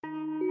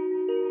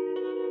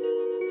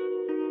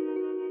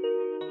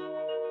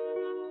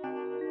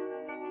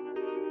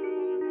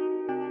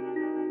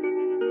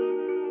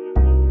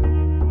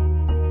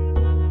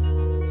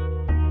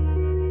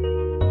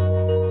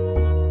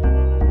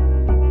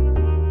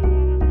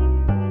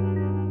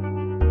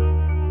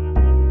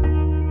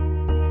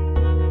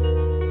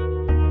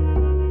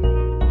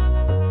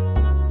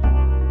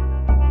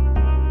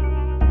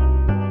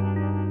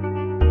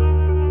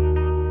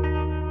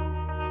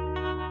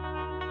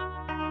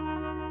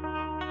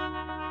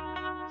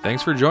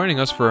Thanks for joining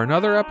us for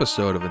another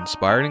episode of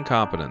Inspired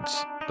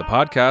Incompetence, the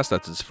podcast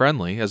that's as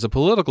friendly as a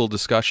political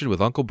discussion with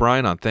Uncle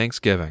Brian on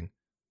Thanksgiving.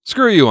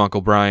 Screw you,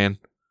 Uncle Brian.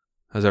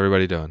 How's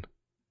everybody doing?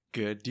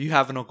 Good. Do you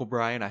have an Uncle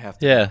Brian? I have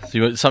to. Yeah.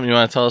 Something you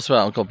want to tell us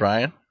about Uncle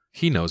Brian?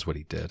 He knows what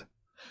he did.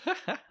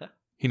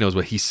 He knows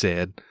what he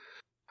said.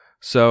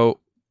 So,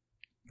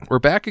 we're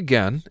back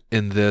again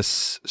in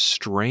this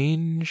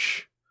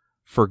strange,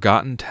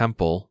 forgotten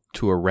temple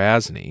to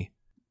Erasne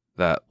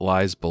that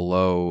lies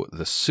below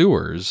the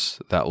sewers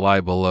that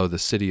lie below the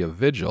city of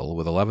Vigil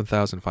with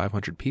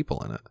 11,500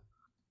 people in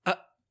it.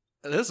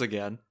 This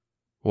again.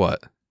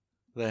 What?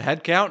 The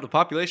head count? The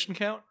population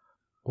count?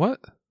 What?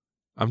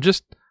 I'm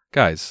just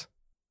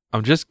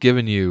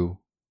giving you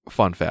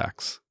fun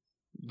facts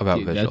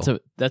about Vigil.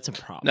 That's a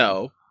problem.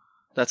 No,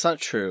 that's not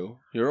true.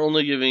 You're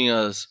only giving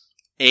us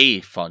a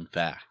fun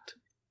fact.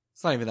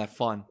 It's not even that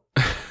fun.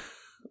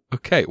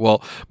 Okay,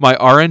 well, my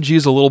RNG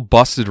is a little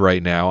busted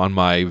right now on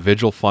my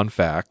Vigil fun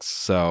facts,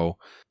 so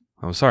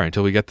I'm sorry.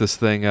 Until we get this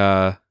thing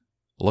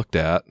looked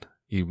at,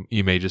 you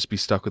may just be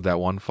stuck with that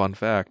one fun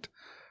fact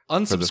for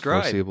the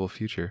Unsubscribe. foreseeable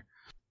future.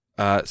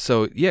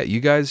 So, yeah, you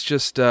guys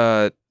just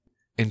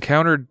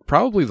encountered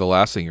probably the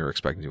last thing you were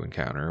expecting to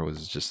encounter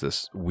was just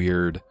this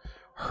weird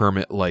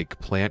hermit-like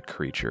plant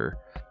creature.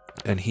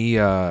 And he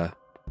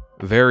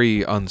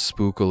very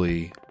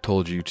unspookily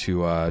told you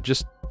to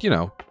just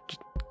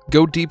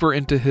go deeper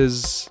into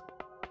his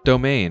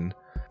domain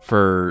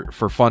for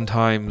fun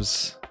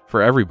times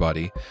for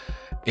everybody.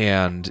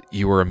 And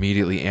you were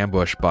immediately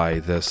ambushed by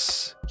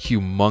this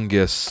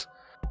humongous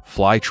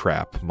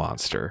flytrap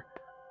monster,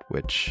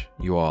 which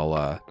you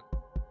all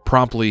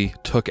promptly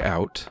took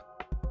out,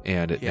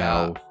 and it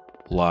now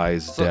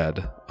lies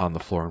dead on the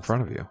floor in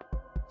front of you.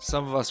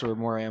 Some of us were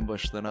more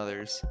ambushed than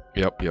others.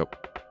 Yep.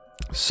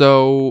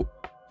 So,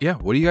 yeah,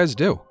 what do you guys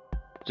do?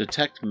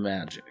 Detect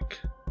magic.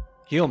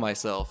 Heal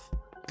myself.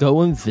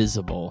 Go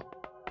invisible.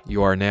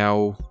 You're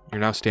now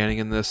standing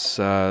in this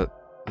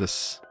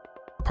this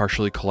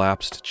partially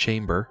collapsed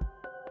chamber,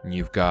 and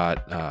you've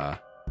got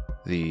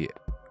the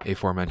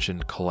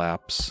aforementioned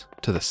collapse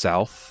to the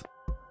south.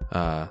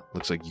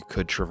 Looks like you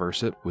could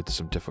traverse it with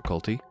some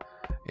difficulty,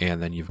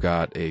 and then you've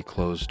got a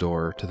closed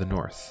door to the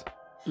north.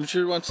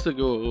 Uhtred wants to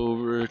go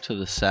over to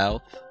the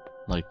south,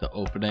 like the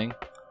opening,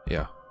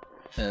 Yeah.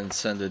 and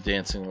send a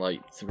dancing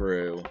light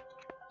through.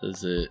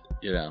 Does it,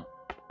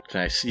 can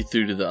I see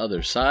through to the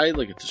other side?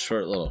 Like it's a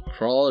short little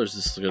crawl, or is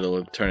this going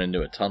to turn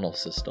into a tunnel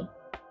system?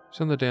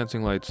 Send the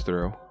dancing lights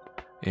through,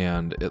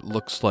 and it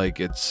looks like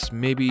it's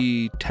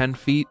maybe 10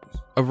 feet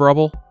of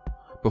rubble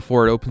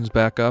before it opens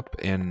back up,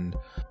 and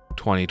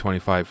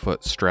 20-25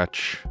 foot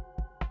stretch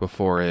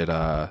before it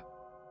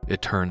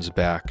turns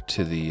back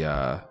to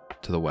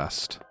the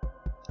west.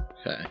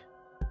 Okay.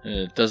 And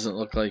it doesn't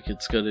look like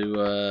it's going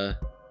to,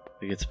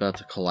 like it's about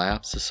to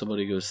collapse as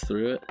somebody goes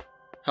through it.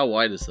 How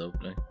wide is the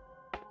opening?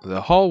 The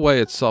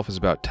hallway itself is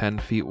about 10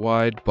 feet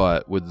wide,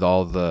 but with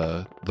all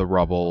the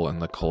rubble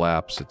and the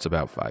collapse, it's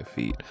about 5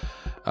 feet.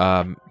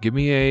 Give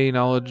me a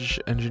knowledge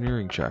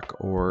engineering check,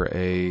 or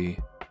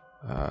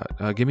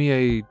give me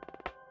a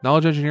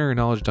knowledge engineering or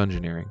knowledge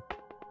dungeoneering.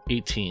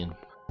 18.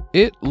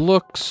 It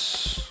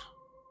looks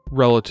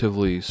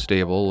relatively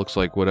stable. Looks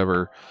like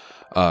whatever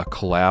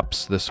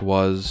collapse this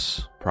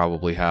was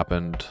probably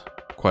happened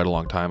quite a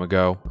long time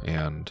ago,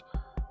 and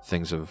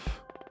things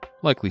have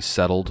likely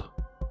settled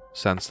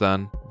since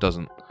then. It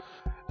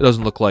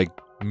doesn't look like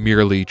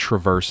merely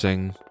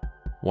traversing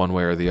one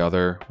way or the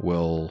other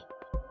will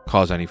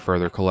cause any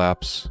further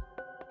collapse.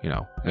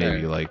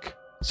 Maybe like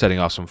setting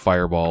off some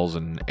fireballs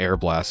and air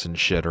blasts and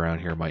shit around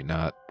here might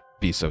not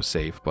be so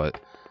safe, but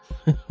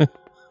I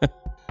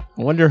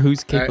wonder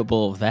who's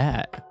capable of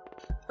that.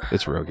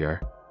 it's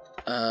Rogyar.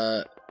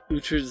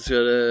 Uhtred's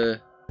gonna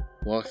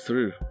walk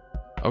through.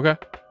 Okay.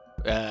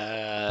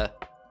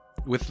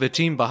 With the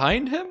team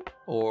behind him?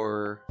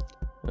 Or...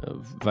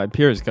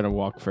 Viper is gonna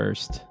walk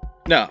first.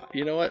 No,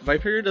 you know what?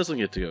 Viper doesn't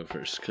get to go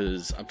first,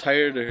 because I'm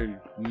tired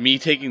of me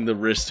taking the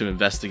risk to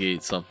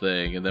investigate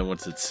something, and then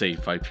once it's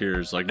safe,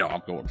 Viper's like, no,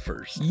 I'm going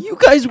first. You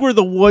guys were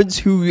the ones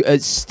who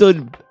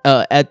stood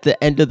at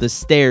the end of the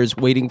stairs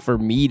waiting for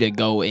me to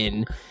go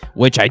in,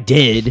 which I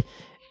did.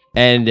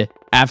 And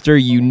after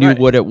you knew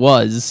what it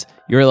was,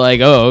 you're like,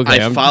 oh,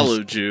 okay. I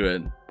followed you,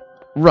 and...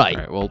 Right.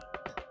 All right, well,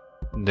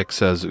 Nick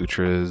says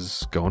Uhtred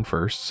is going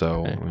first,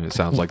 so I mean, it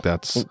sounds like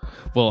that's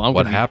well. I'm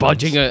what gonna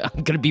happens.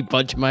 I'm gonna be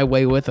budging my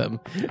way with him.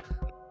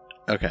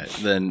 Okay,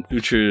 then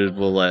Uhtred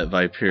will let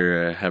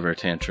Viper have her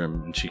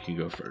tantrum, and she can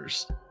go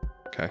first.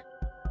 Okay.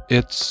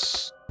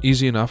 It's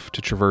easy enough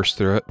to traverse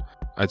through it.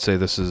 I'd say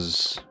this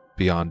is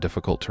beyond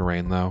difficult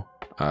terrain, though.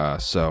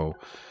 So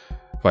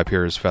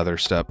Viper's feather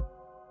step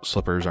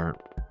slippers aren't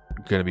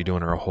going to be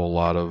doing her a whole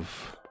lot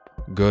of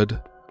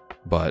good,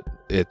 but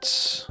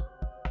it's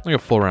like a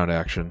full round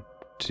action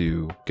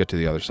to get to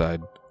the other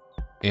side.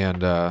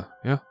 And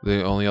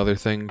the only other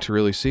thing to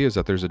really see is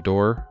that there's a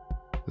door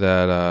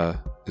that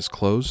is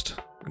closed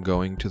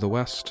going to the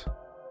west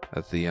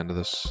at the end of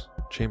this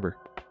chamber.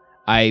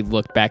 I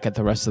look back at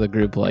the rest of the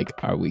group like,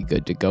 are we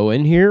good to go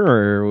in here,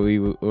 or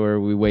are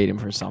we waiting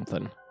for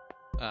something?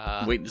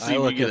 Wait to see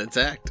if we get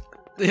attacked.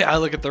 Yeah, I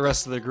look at the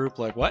rest of the group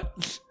like,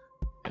 what?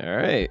 All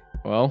right.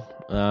 Well,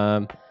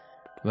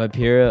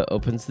 Vipera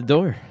opens the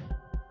door.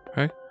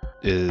 Okay.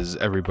 Is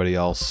everybody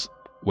else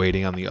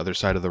waiting on the other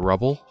side of the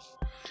rubble?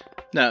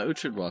 No,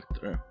 Uhtred walked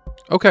through.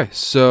 Okay,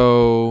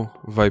 so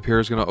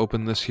Vipera's going to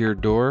open this here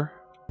door.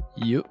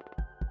 Yep.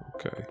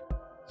 Okay.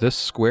 This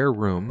square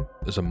room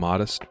is a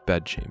modest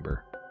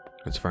bedchamber.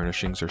 Its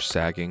furnishings are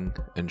sagging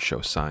and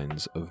show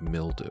signs of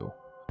mildew.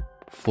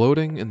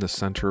 Floating in the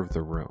center of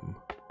the room,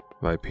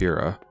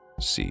 Vipera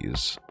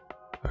sees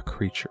a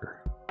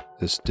creature.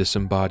 This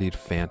disembodied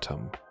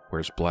phantom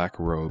wears black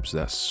robes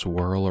that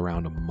swirl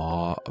around a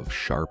maw of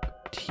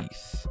sharp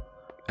teeth.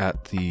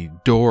 At the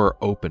door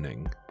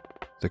opening,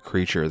 the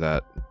creature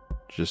that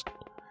just,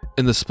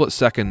 in the split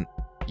second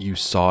you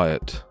saw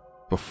it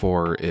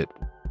before it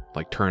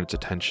turned its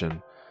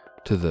attention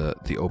to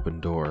the open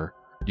door,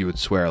 you would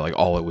swear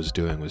all it was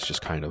doing was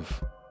just kind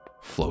of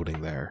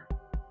floating there.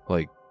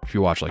 If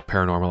you watch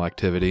Paranormal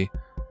Activity,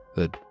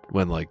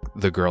 when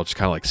the girl just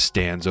kind of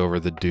stands over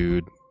the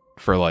dude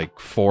for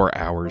 4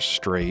 hours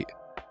straight,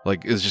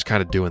 it's just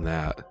kind of doing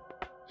that,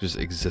 just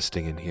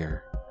existing in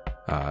here.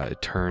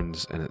 It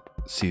turns and it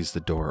sees the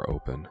door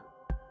open,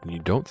 and you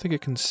don't think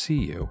it can see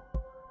you,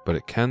 but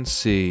it can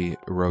see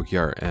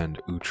Rogyar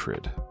and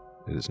Uhtred.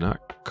 It is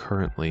not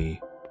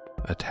currently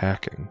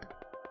attacking,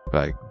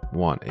 but I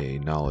want a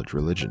knowledge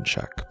religion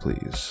check,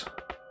 please.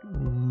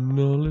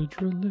 Knowledge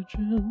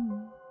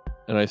religion.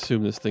 And I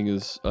assume this thing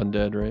is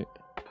undead, right?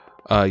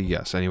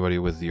 Yes, anybody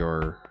with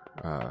your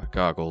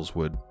goggles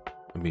would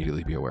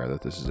immediately be aware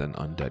that this is an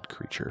undead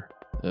creature.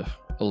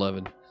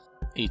 11.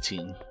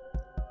 18.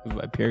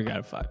 Vipera got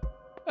a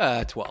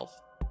 5. 12.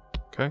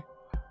 Okay.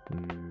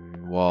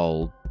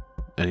 While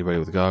anybody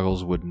with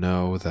goggles would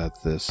know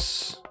that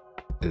this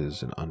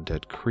is an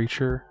undead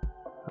creature,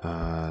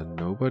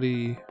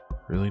 nobody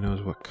really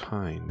knows what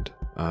kind.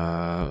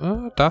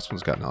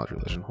 Daswin's got knowledge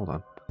religion. Hold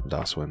on.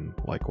 Daswin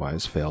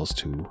likewise fails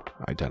to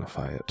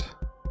identify it.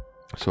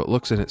 So it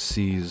looks and it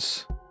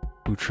sees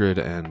Uhtred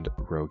and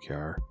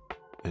Rogyar,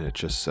 and it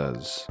just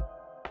says,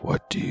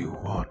 "What do you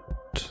want?"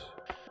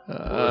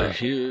 We're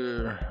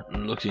here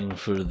looking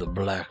for the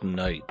Black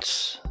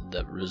Knights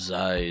that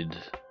reside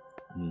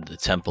in the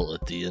temple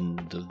at the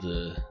end of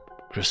the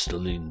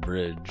Crystalline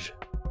Bridge.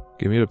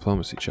 Give me a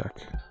diplomacy check.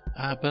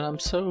 But I'm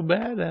so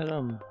bad at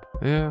them.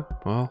 Yeah,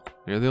 well,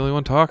 you're the only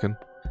one talking.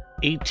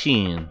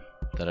 18.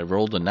 That I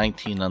rolled a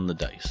 19 on the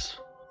dice.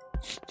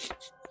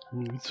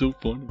 It's so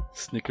funny.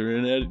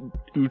 Snickering at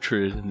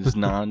Uhtred and his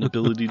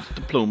non-ability to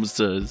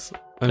diplomatize.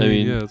 I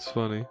mean, yeah, it's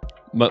funny.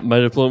 My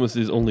diplomacy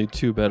is only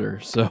 2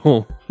 better,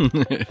 so...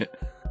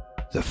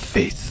 The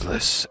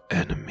faithless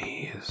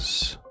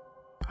enemies.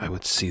 I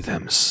would see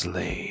them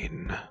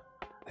slain.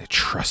 They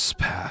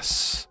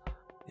trespass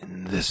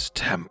in this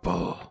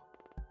temple,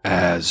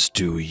 as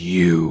do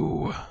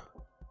you.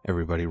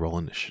 Everybody roll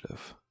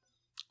initiative.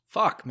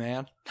 Fuck,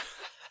 man.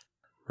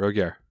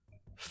 Rogyar.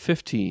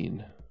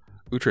 15.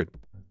 Uhtred.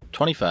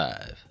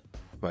 25.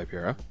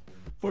 Vipera.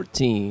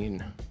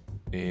 14.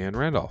 And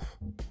Randolph.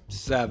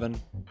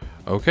 7.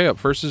 Okay, up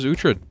first is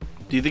Uhtred.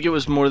 Do you think it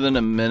was more than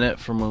a minute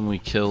from when we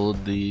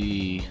killed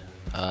the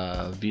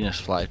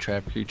Venus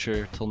flytrap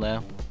creature till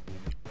now?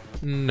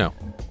 No.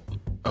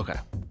 Okay.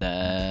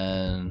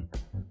 Then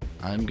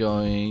I'm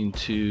going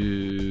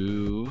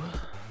to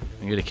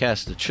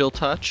cast a chill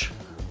touch.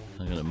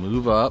 I'm going to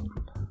move up.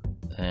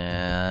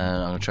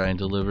 And I'm going to try and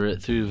deliver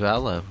it through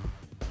Valo.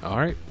 All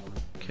right.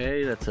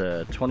 Okay, that's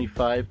a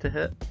 25 to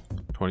hit.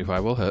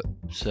 25 will hit.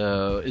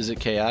 So is it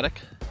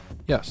chaotic?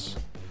 Yes.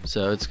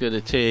 So it's going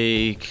to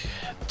take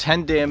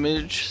 10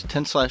 damage,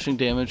 10 slashing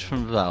damage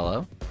from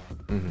Valo.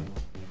 Mm-hmm.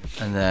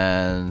 And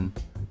then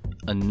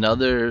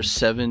another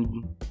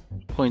 7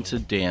 points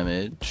of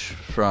damage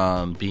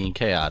from being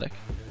chaotic.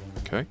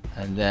 Okay.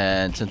 And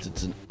then since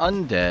it's an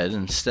undead,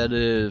 instead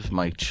of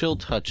my chill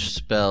touch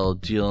spell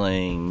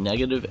dealing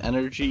negative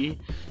energy,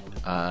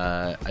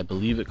 I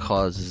believe it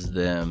causes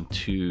them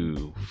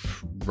to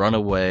run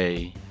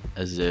away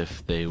as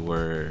if they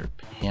were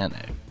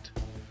panicked.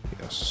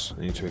 Yes.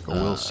 I need to make a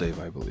will save,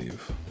 I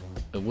believe.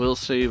 A will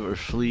save or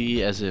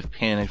flee as if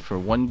panicked for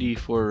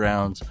 1d4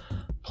 rounds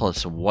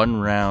plus 1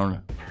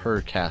 round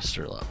per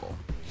caster level.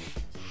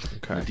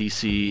 Okay. The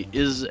DC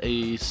is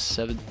a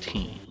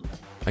 17.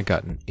 I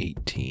got an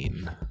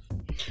 18.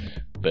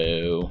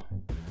 Boo.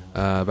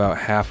 About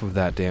half of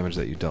that damage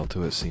that you dealt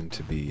to it seemed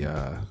to be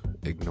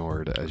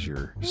ignored as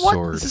your What?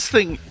 sword Is this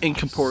thing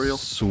incorporeal?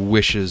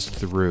 swishes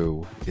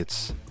through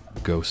its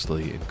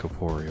ghostly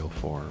incorporeal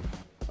form.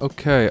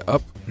 Okay,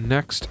 up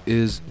next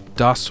is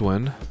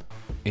Daswin,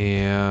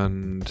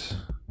 and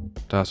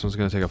Daswin's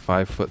going to take a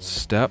 5-foot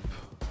step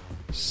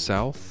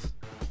south,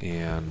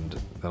 and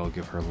that'll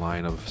give her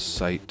line of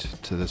sight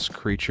to this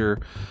creature,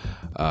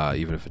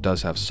 even if it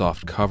does have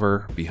soft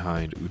cover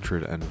behind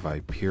Uhtred and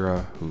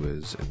Vipera, who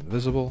is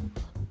invisible.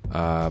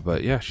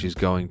 But yeah, she's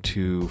going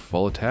to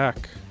full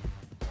attack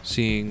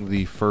seeing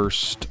the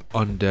first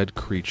undead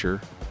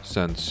creature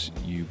since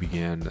you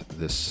began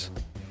this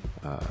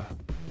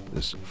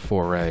this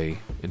foray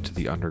into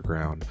the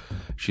underground.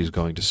 She's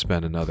going to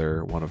spend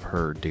another one of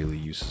her daily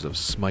uses of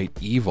Smite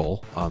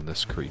Evil on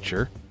this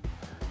creature.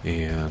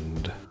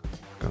 And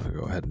I'm going to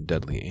go ahead and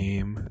deadly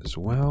aim as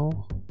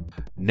well.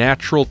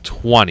 Natural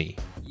 20.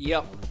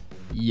 Yep.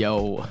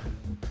 Yo.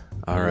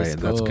 All right, Let's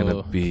and that's going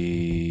go. to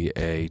be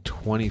a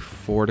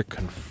 24 to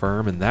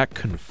confirm, and that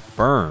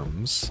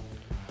confirms.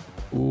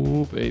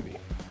 Ooh, baby.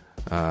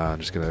 I'm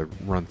just going to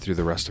run through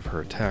the rest of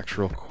her attacks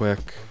real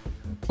quick.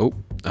 Oh,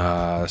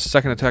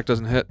 second attack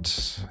doesn't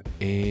hit.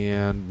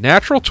 And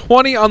natural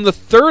 20 on the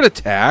third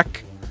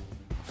attack.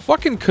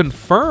 Fucking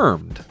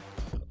confirmed.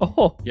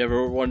 Oh, You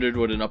ever wondered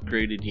what an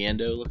upgraded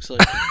Yando looks like?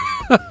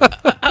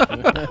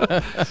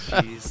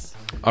 Jeez.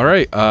 All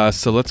right,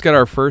 so let's get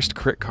our first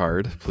crit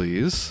card,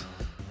 please.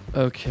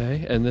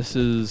 okay. And this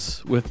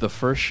is with the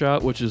first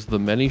shot, which is the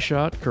many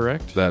shot,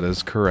 correct? That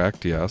is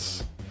correct,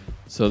 yes.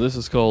 So this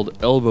is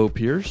called Elbow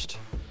Pierced.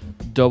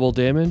 Double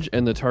damage,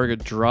 and the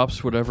target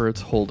drops whatever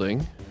it's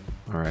holding.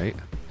 All right.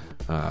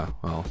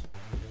 Well,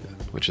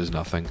 which is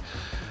nothing.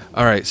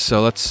 All right,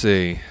 so let's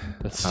see.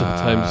 That's still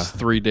times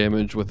 3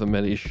 damage with a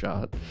many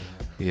shot.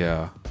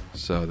 Yeah,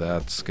 so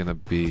that's going to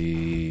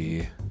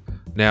be...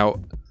 Now,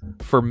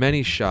 for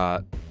many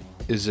shot,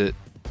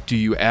 do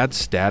you add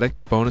static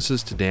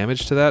bonuses to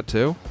damage to that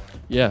too?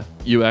 Yeah,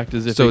 you act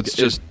as if So it's it's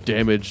just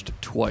damaged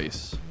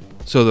twice.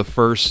 So the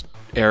first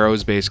arrow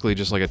is basically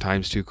just like a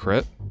 ×2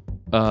 crit?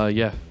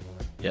 Yeah.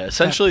 Yeah,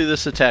 essentially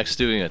this attack's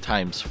doing a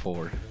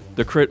 ×4.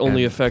 The crit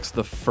only And- affects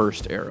the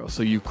first arrow.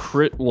 So you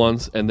crit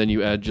once and then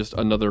you add just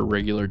another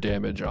regular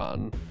damage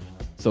on.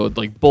 So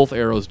like both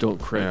arrows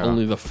don't crit, Yeah.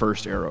 only the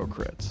first arrow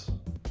crits.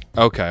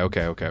 Okay.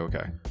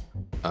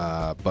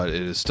 But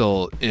it is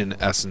still, in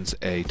essence,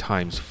 a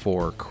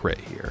 ×4 crit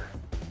here.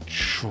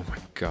 Oh my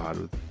god,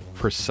 with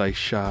precise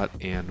shot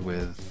and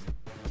with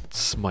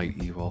Smite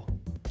Evil.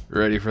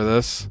 Ready for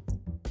this?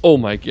 Oh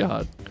my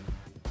god.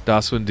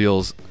 Daswin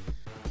deals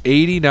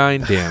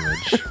 89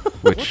 damage,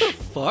 which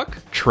Fuck.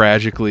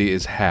 tragically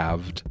is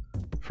halved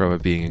from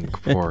it being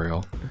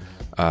incorporeal.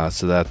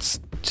 So that's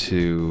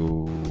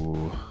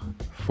to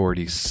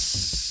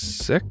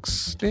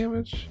 46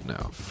 damage? No,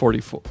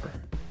 44.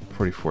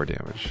 44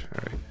 damage.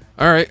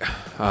 All right.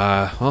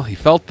 Well, he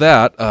felt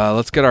that.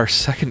 Let's get our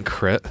second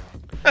crit.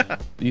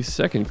 The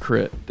second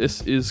crit.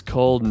 This is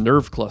called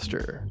Nerve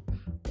Cluster.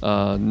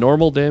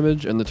 Normal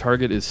damage, and the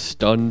target is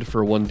stunned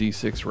for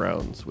 1d6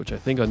 rounds, which I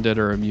think undead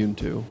are immune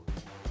to.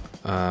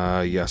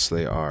 Yes,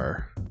 they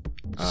are.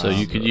 So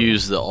you could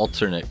use the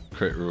alternate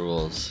crit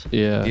rules.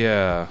 Yeah.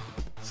 Yeah.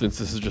 Since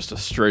this is just a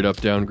straight up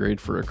downgrade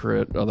for a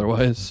crit,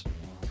 otherwise.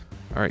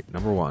 All right,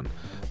 number 1.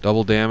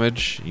 Double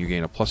damage. You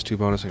gain a +2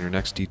 bonus on your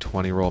next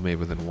d20 roll made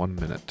within 1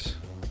 minute.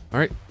 All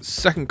right,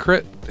 second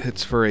crit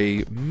hits for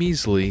a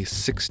measly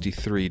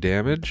 63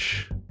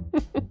 damage.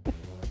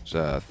 It's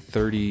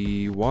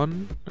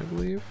 31, I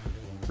believe,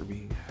 for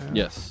being half.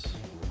 Yes.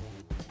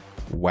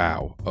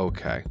 Wow.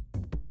 Okay.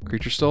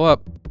 Creature's still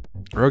up.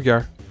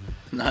 Rogyar.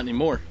 Not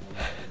anymore.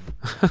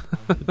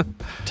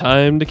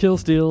 Time to kill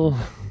steal.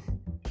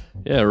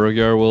 Yeah,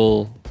 Rogar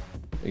will,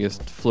 I guess,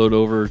 float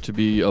over to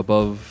be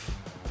above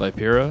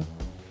Vipera.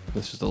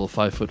 That's just a little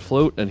 5-foot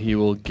float, and he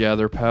will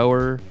gather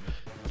power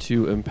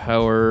to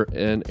empower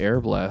an air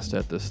blast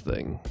at this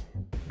thing.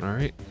 All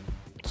right.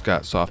 It's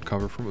got soft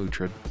cover from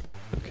Uhtred.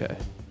 Okay.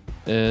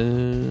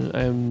 And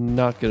I'm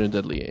not going to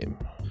deadly aim.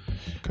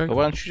 Okay. But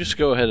why don't you just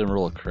go ahead and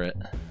roll a crit?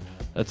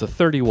 That's a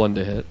 31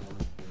 to hit.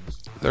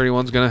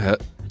 31's going to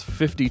hit.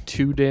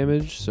 52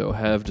 damage, so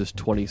halved is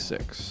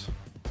 26.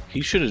 He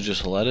should have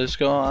just let us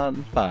go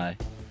on by.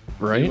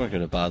 We Right? weren't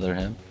going to bother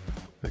him.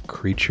 The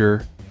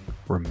creature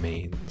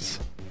remains.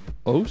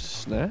 Oh,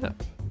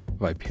 snap.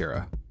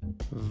 Vipera.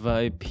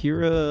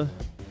 Vipera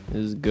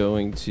is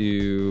going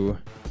to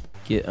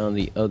get on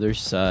the other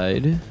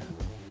side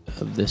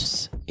of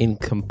this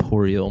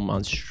incorporeal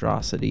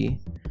monstrosity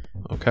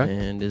Okay.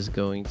 and is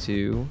going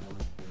to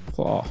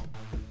claw.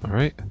 All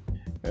right.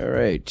 All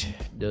right.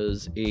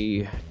 Does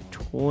a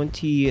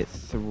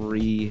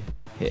 23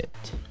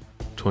 hit?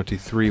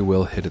 23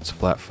 will hit its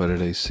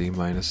flat-footed AC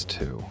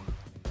 -2.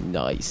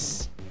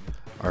 Nice.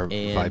 Our And-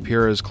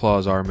 Vipera's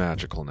claws are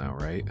magical now,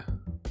 right?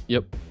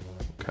 Yep.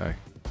 Okay.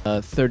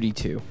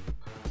 32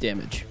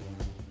 damage.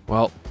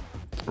 Well,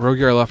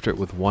 Rogyar left it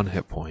with 1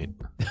 hit point.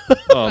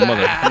 Oh,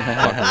 mother.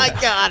 I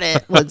got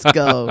it. Let's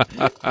go.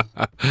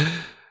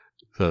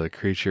 So the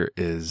creature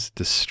is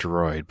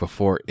destroyed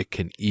before it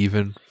can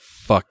even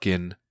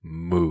fucking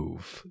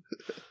move.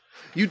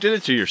 You did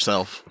it to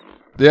yourself.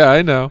 Yeah,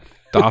 I know.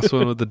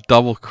 Daswin with the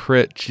double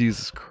crit.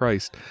 Jesus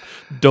Christ.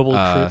 Double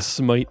Uh, crit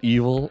smite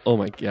evil. Oh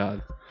my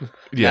god.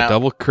 Yeah, Now-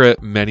 double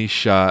crit, many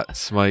shot,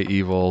 smite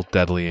evil,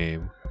 deadly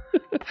aim.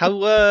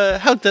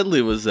 How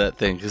deadly was that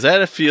thing? Because I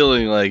had a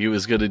feeling like it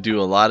was going to do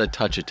a lot of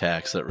touch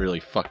attacks that really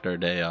fucked our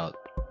day out.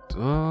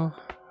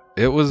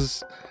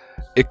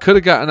 It could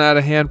have gotten out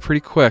of hand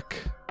pretty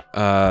quick.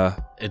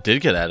 It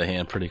did get out of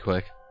hand pretty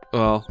quick.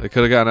 Well, it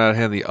could have gotten out of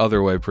hand the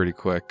other way pretty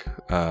quick.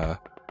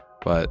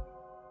 But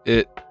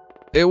it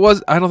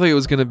was. I don't think it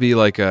was gonna be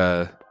like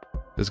a.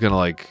 It was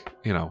gonna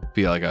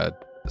be like a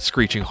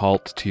screeching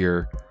halt to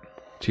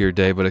your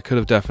day, but it could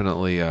have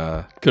definitely.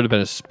 Could have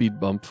been a speed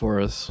bump for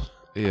us.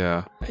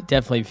 Yeah. I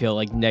definitely feel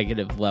like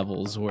negative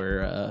levels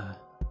were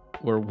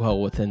well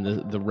within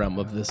the realm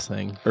of this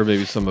thing. Or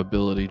maybe some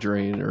ability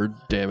drain or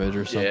damage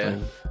or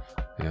something.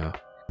 Yeah.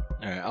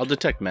 All right, I'll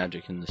detect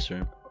magic in this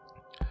room.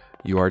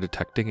 You are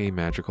detecting a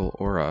magical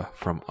aura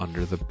from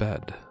under the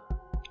bed.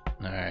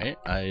 All right,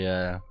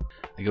 I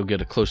go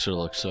get a closer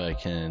look so I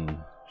can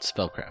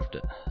spellcraft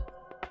it.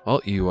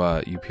 Well,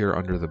 you peer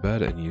under the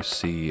bed and you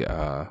see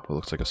what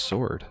looks like a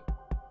sword.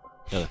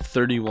 Got a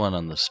 31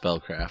 on the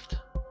spellcraft.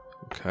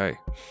 Okay.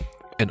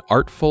 An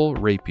artful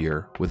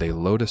rapier with a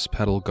lotus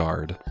petal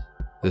guard.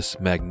 This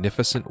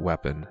magnificent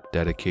weapon,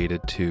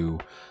 dedicated to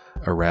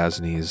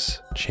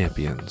Erasni's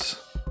champions,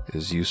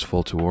 is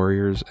useful to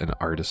warriors and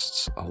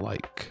artists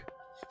alike.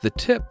 The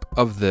tip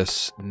of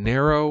this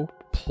narrow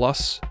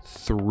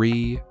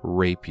 +3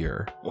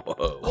 rapier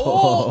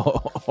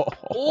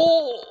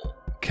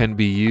can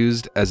be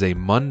used as a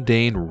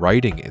mundane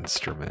writing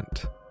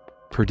instrument,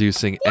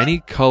 producing any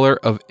color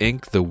of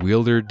ink the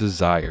wielder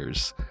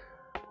desires.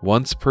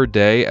 Once per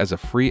day as a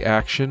free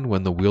action,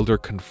 when the wielder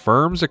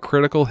confirms a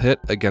critical hit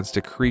against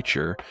a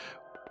creature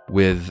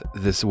with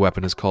this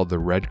weapon is called the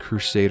Red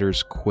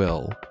Crusader's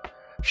Quill,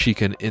 she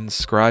can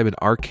inscribe an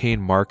arcane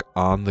mark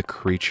on the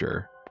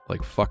creature,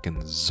 like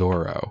fucking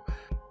Zorro.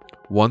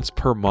 Once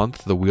per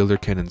month, the wielder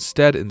can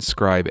instead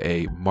inscribe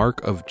a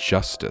Mark of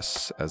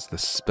Justice as the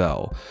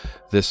spell.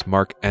 This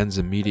mark ends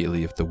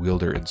immediately if the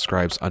wielder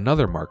inscribes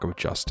another Mark of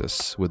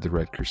Justice with the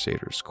Red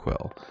Crusader's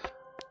Quill.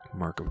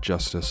 Mark of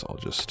Justice, I'll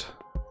just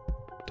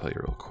tell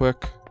you real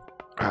quick.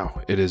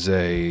 Wow, it is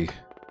a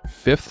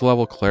 5th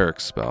level cleric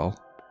spell.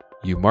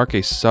 You mark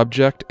a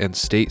subject and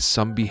state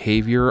some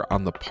behavior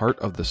on the part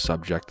of the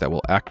subject that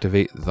will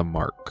activate the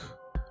mark.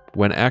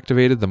 When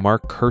activated, the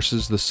mark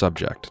curses the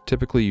subject.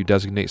 Typically, you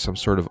designate some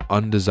sort of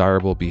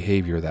undesirable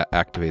behavior that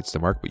activates the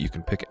mark, but you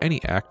can pick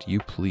any act you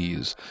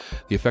please.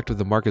 The effect of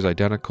the mark is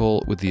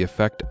identical with the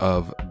effect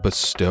of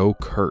Bestow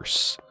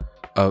Curse.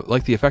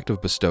 Like the effect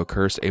of Bestow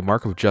Curse, a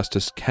Mark of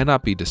Justice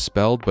cannot be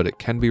dispelled, but it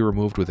can be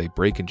removed with a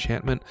Break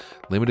Enchantment,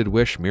 Limited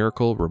Wish,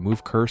 Miracle,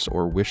 Remove Curse,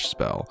 or Wish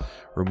spell.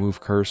 Remove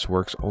Curse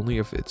works only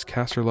if its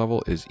caster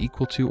level is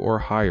equal to or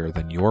higher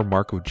than your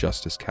Mark of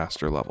Justice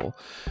caster level.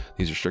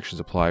 These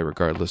restrictions apply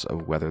regardless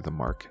of whether the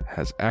mark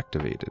has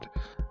activated.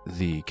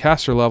 The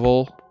caster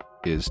level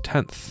is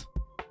 10th.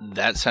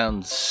 That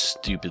sounds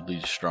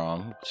stupidly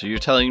strong. So you're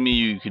telling me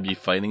you could be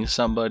fighting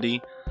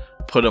somebody,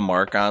 put a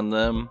mark on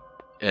them,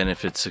 and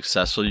if it's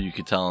successful, you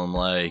could tell them,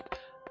 like,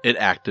 it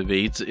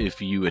activates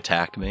if you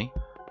attack me.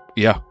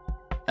 Yeah.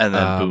 And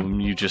then, boom,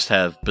 you just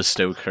have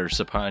Bestow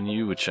Curse upon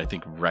you, which I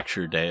think wrecks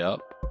your day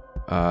up.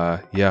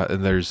 Yeah,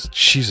 and there's,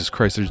 Jesus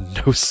Christ, there's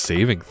no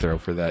saving throw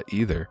for that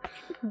either.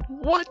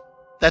 What?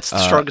 That's the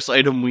strongest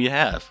item we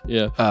have.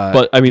 Yeah.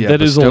 But, I mean, yeah,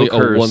 that is Bestow only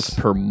Curse a once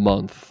per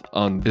month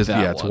on that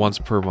Yeah, it's one. once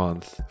per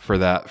month for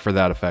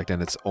that effect,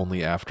 and it's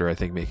only after, I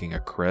think, making a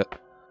crit.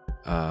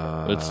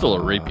 But it's still a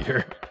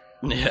rapier.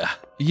 Yeah.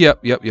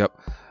 Yep.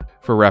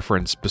 For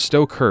reference,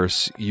 Bestow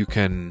Curse, you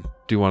can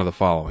do one of the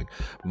following.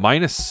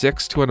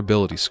 -6 to an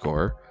ability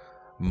score,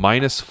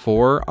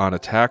 -4 on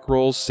attack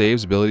rolls,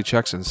 saves, ability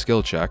checks, and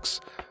skill checks,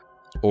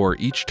 or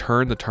each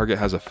turn the target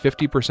has a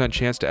 50%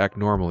 chance to act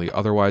normally,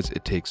 otherwise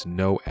it takes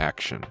no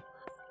action.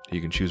 You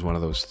can choose one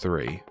of those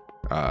 3.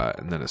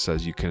 And then it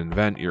says you can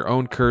invent your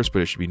own curse,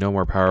 but it should be no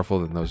more powerful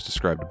than those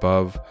described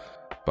above.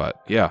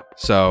 But yeah,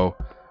 so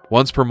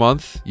once per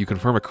month, you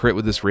confirm a crit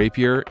with this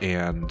rapier,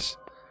 and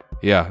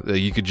yeah,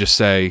 you could just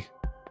say,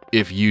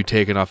 if you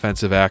take an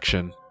offensive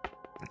action,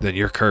 then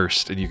you're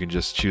cursed, and you can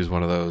just choose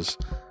one of those.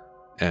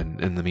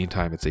 And in the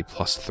meantime, it's a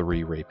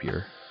 +3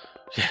 rapier.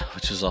 Yeah,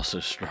 which is also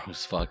strong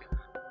as fuck.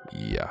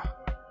 Yeah.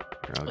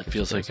 It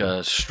feels like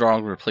a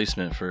strong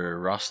replacement for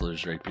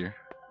Rossler's rapier.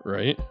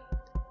 Right?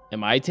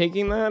 Am I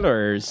taking that,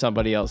 or is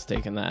somebody else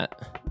taking that?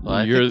 Well,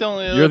 I you're think the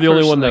only you're other the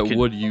only person one that that could-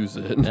 would use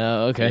it.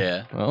 Oh, okay.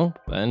 Yeah. Well,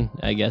 then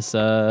I guess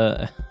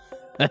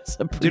that's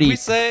a Did pretty. we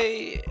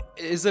say,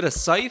 is it a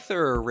scythe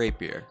or a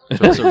rapier?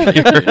 So it's a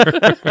rapier.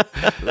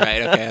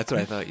 Right, okay, that's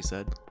what I thought you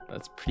said.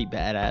 That's pretty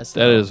badass.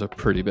 That is a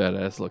pretty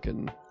badass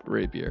looking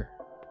rapier.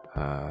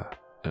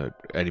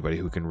 Anybody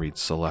who can read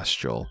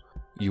Celestial,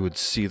 you would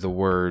see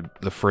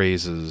the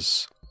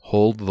phrases,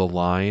 hold the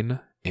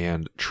line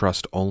and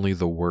trust only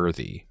the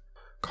worthy,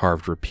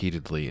 carved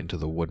repeatedly into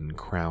the wooden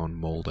crown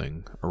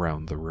molding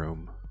around the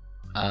room.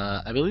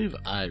 I believe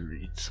I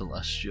read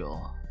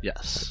Celestial.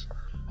 Yes.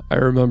 I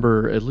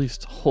remember at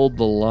least hold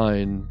the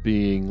line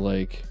being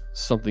like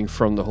something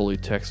from the holy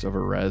text of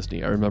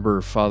Erasni. I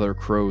remember Father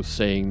Crow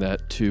saying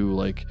that to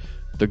like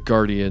the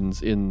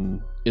guardians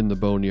in the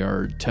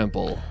Boneyard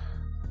Temple.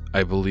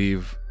 I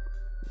believe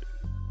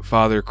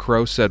Father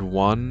Crow said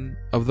one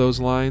of those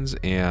lines,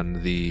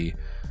 and the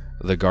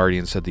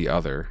Guardian said the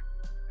other.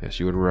 Yes,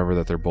 you would remember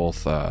that they're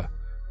both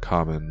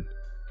common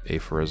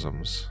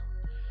aphorisms.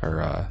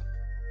 Or,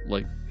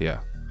 Like yeah.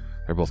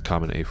 They're both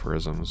common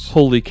aphorisms.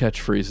 holy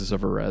catchphrases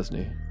of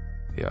Erasni.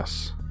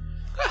 Yes.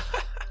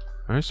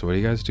 All right, so what do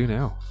you guys do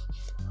now?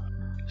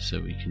 So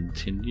we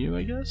continue,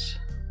 I guess.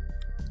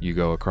 You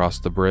go across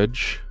the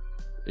bridge.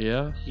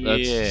 Yeah, that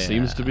Yeah.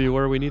 seems to be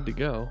where we need to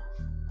go.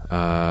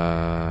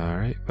 All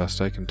right,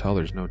 best I can tell,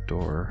 there's no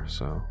door,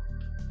 so...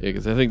 Yeah,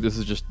 because I think this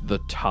is just the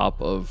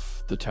top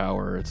of the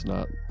tower. It's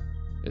not.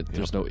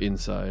 There's no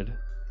inside.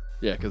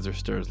 Yeah, because there's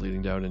stairs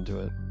leading down into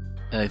it.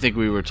 And I think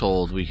we were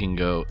told we can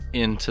go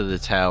into the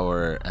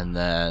tower, and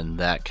then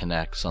that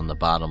connects on the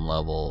bottom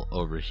level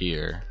over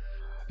here.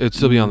 It'd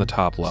still be on the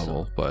top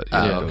level, but it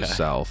Oh, goes okay.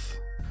 south.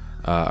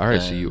 All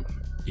right, so And-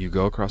 you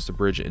go across the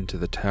bridge into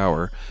the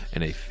tower,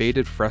 and a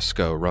faded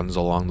fresco runs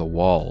along the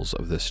walls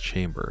of this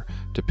chamber,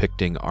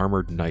 depicting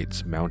armored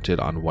knights mounted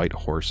on white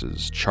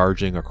horses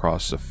charging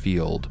across a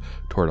field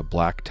toward a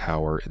black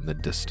tower in the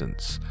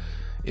distance.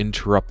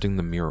 Interrupting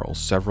the mural,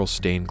 several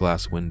stained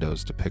glass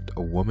windows depict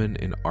a woman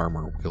in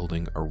armor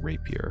wielding a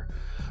rapier.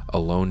 A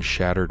lone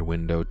shattered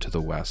window to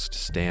the west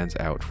stands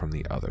out from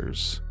the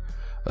others.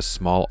 A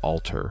small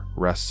altar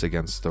rests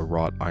against the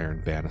wrought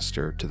iron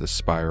banister to the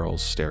spiral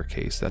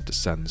staircase that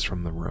descends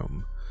from the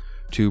room.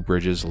 2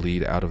 bridges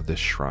lead out of this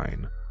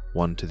shrine,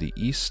 one to the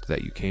east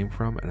that you came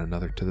from and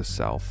another to the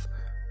south.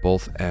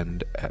 Both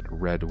end at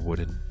red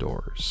wooden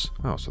doors.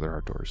 Oh, so there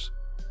are doors.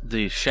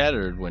 The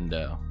shattered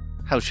window.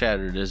 How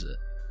shattered is it?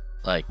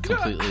 Like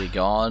completely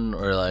gone,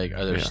 or like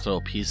are there Yeah.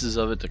 still pieces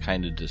of it to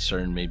kind of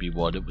discern maybe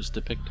what it was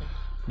depicting?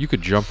 You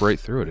could jump right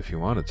through it if you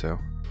wanted to.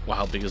 Well,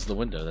 how big is the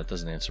window? That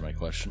doesn't answer my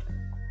question.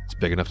 It's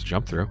big enough to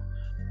jump through.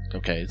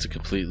 Okay, it's a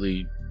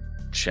completely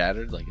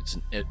shattered, like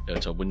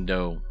it's a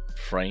window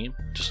frame,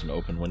 just an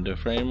open window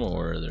frame,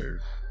 or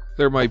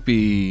There might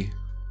be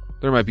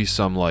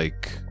some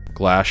like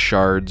glass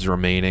shards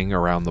remaining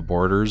around the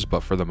borders, but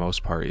for the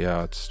most part,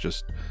 yeah, it's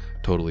just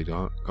totally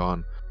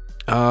gone.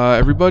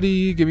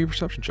 Everybody give me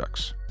perception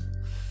checks.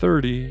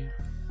 30.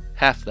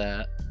 half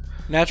that.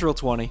 Natural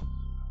 20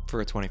 for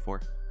a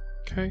 24.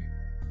 Okay.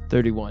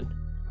 31.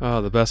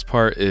 Oh, the best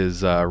part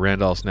is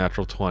Randolph's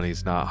natural 20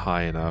 is not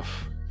high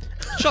enough.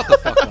 Shut the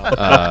fuck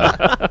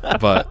up.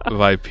 But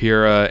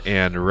Vipera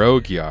and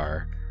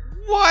Rogyar,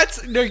 What?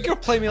 No, you're gonna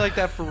play me like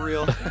that for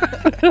real?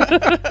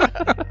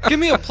 Give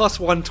me a plus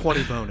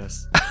 120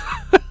 bonus.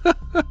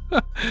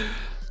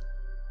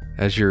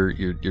 as you're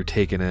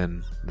taking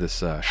in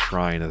this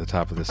shrine at the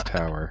top of this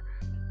tower,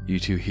 you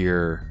two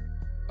hear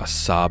a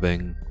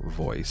sobbing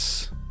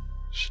voice.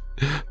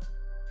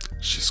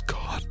 She's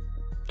gone.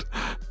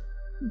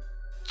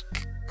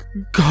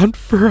 Gone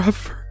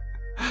forever.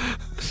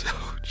 So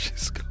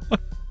she's gone.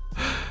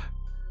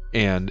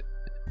 And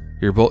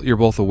you're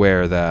both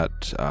aware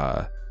that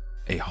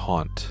a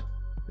haunt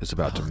is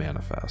about to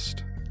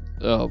manifest.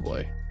 Oh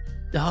boy.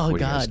 Oh, What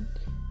do you guys- God.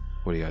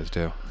 What do you guys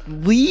do?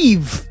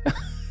 Leave!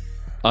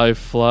 I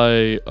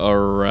fly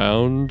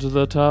around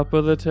the top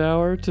of the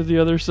tower to the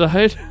other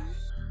side.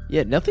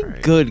 Yeah, nothing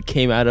Alright. good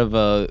came out of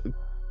a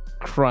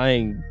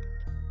crying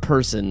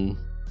person.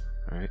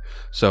 All right.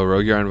 So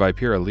Rogyar and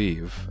Vipera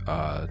leave.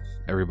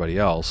 Everybody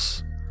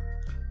else.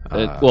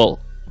 Well,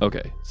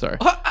 okay, sorry.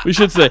 We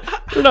should say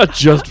we're not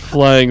just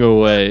flying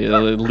away and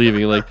then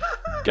leaving. Like,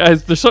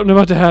 guys, there's something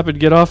about to happen.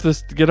 Get off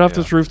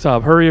this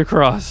rooftop. Hurry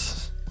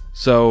across.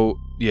 So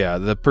yeah,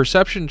 the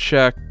perception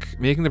check,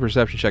 making the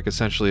perception check,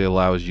 essentially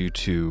allows you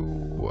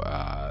to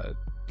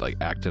like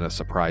act in a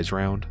surprise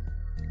round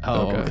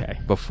Oh, Okay. okay.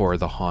 before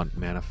the haunt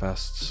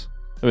manifests.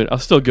 I mean, I'll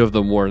still give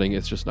them warning.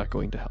 It's just not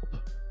going to help.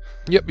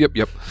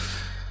 Yep.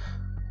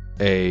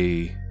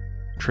 A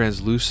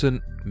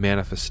translucent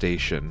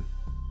manifestation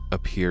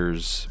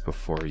appears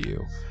before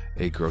you,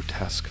 a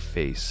grotesque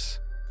face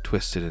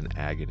twisted in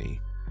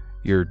agony.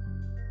 You're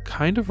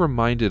kind of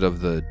reminded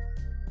of the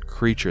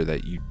creature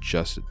that you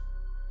just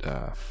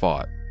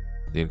fought,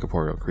 the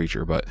incorporeal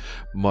creature, but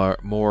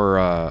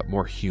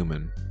more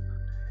human.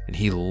 And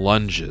he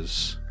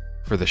lunges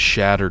for the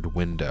shattered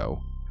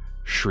window,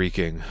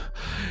 shrieking,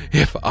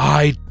 "If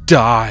I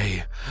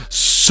die,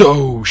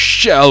 so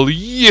shall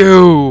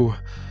you!"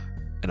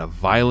 And a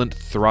violent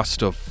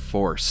thrust of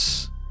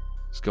force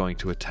is going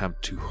to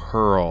attempt to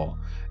hurl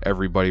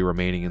everybody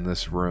remaining in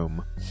this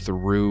room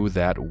through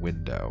that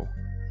window.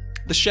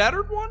 The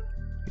shattered one?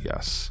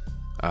 Yes.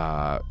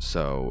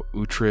 So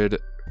Uhtred,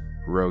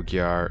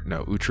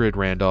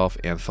 Randolph,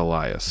 and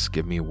Thalias,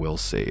 give me will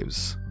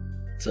saves.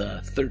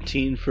 It's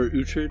 13 for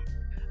Uhtred.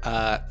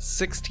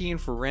 16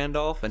 for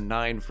Randolph and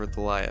 9 for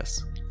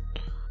Thalias.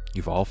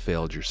 You've all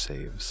failed your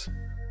saves,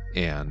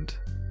 and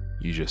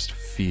you just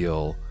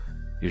feel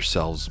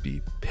yourselves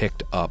be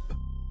picked up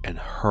and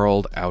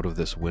hurled out of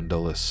this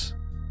windowless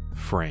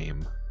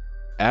frame.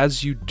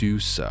 As you do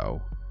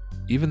so,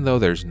 even though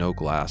there's no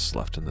glass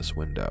left in this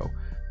window,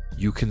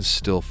 you can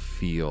still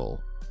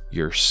feel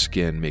your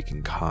skin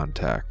making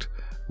contact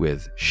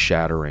with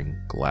shattering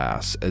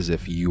glass as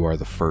if you are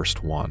the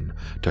first one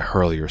to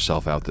hurl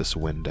yourself out this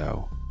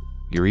window.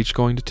 You're each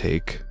going to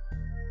take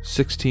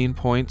 16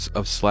 points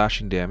of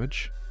slashing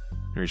damage.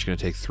 You're each going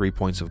to take 3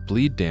 points of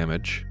bleed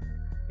damage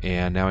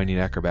And now I need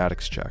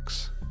acrobatics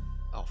checks.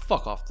 Oh,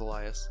 fuck off,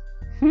 Delias.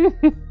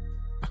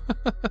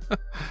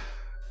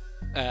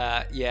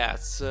 Yeah,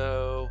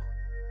 so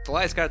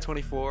Delias got a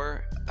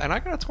 24, and I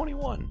got a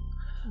 21.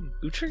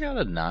 Uhtred got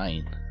a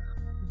 9.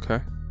 Okay.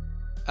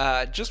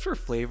 Just for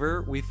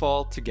flavor, we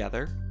fall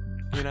together,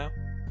 you know?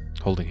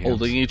 Holding hands.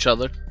 Holding each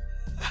other.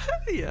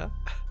 Yeah.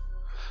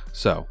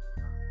 So,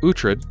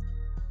 Uhtred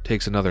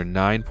takes another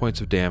 9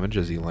 points of damage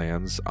as he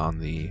lands on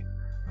the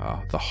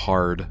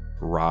hard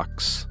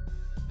rocks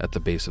at the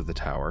base of the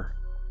tower.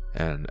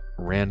 And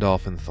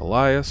Randolph and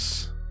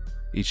Thalias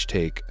each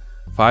take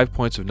 5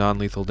 points of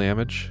non-lethal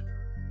damage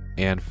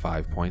and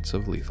 5 points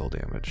of lethal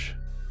damage.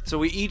 So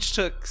we each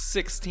took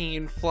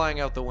 16 flying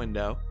out the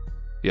window,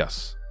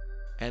 Yes.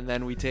 and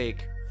then we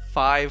take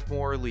 5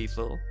 more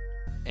lethal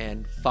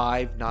and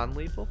 5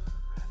 non-lethal.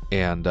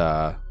 And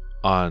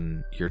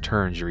on your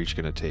turns, you're each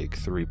going to take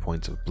 3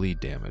 points of bleed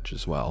damage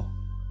as well.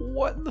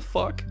 What in the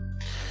fuck?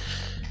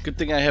 Good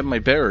thing I have my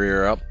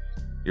barrier up.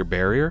 Your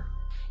barrier?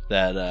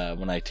 That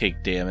when I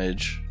take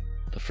damage,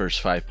 the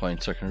first 5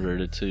 points are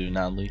converted to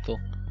non-lethal.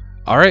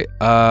 All right.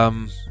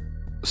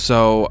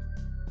 So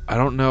I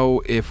don't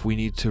know if we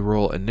need to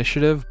roll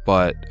initiative,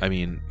 but I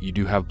mean, you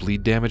do have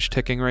bleed damage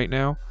ticking right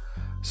now.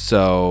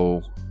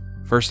 So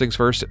first things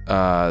first,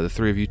 the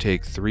three of you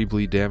take 3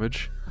 bleed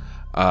damage.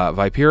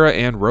 Vipera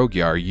and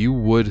Rogyar, you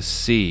would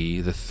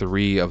see the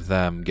 3 of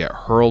them get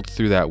hurled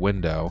through that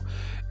window,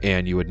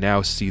 and you would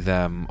now see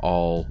them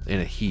all in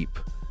a heap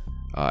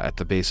at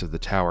the base of the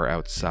tower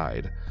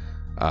outside.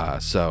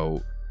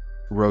 So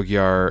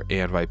Rogyar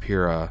and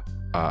Vipera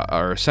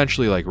are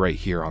essentially like right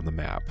here on the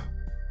map,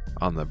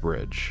 on the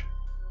bridge.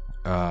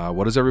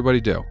 What does everybody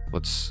do?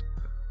 Let's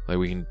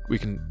we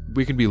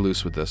can be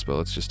loose with this, but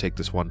let's just take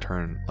this one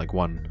turn, like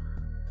one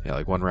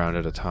round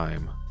at a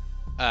time.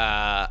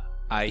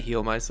 I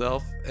heal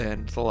myself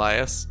and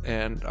Thalias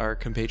and our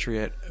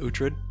compatriot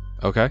Uhtred.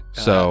 Okay,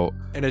 so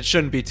And it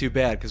shouldn't be too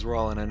bad because we're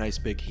all in a nice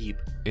big heap.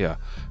 yeah,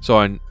 so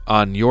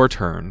on your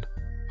turn,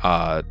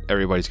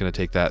 everybody's gonna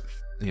take that.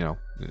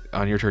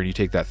 On your turn, you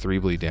take that 3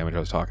 bleed damage I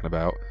was talking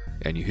about,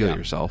 and you heal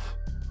yourself.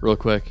 Real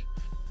quick,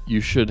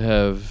 you should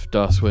have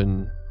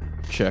Doswin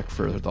check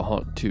for the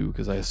haunt too,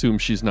 because I assume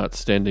she's not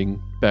standing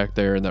back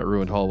there in that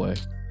ruined hallway.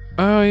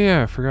 Oh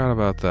yeah, I forgot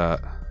about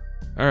that.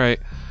 All right,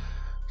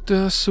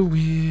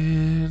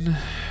 Doswin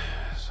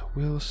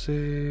will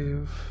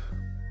save.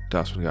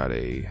 Doswin got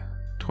a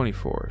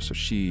 24, so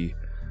she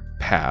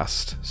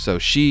passed. So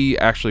she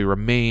actually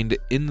remained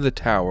in the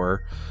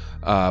tower,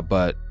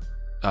 but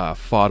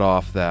fought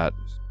off that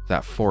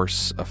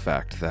force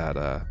effect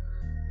that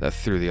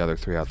threw the other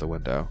 3 out the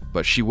window.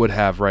 But she would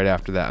have right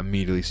after that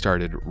immediately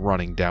started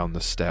running down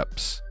the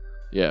steps.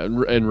 Yeah,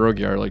 and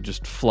Rogyar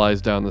just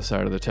flies down the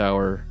side of the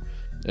tower,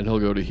 and he'll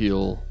go to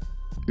heal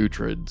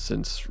Uhtred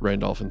since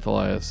Randolph and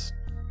Thalias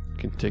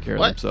can take care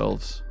of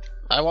themselves.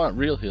 I want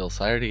real heals.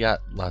 I already got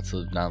lots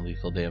of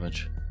non-lethal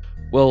damage.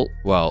 Well,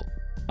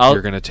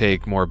 You're going to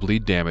take more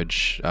bleed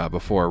damage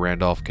before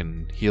Randolph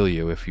can heal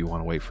you if you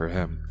want to wait for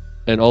him.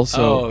 and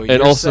also,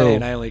 you're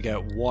saying I only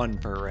get 1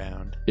 per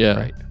round.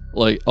 yeah,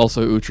 Right.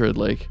 Also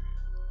Uhtred,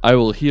 I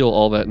will heal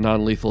all that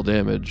non-lethal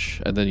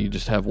damage, and then you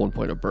just have 1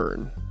 point of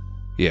burn.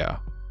 Yeah.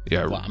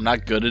 Well, I'm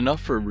not good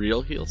enough for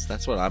real heals.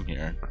 That's what I'm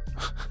hearing.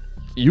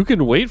 You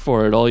can wait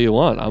for it all you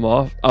want. I'm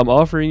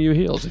offering you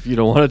heals. If you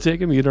don't want to take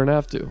them, you don't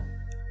have to.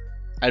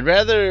 I'd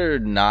rather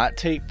not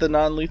take the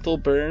non-lethal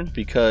burn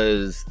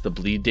because the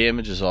bleed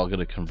damage is all going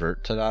to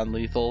convert to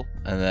non-lethal,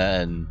 and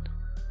then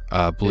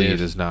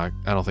Bleed is not.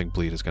 I don't think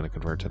bleed is going to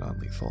convert to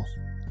non-lethal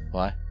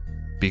why?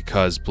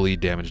 because bleed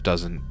damage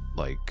doesn't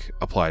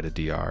apply to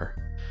DR.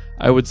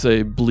 I would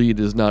say bleed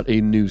is not a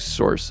new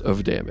source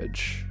of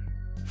damage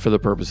for the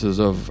purposes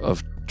of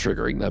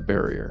triggering that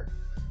barrier.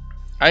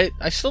 I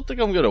still think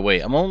I'm going to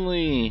wait.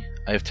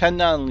 I have 10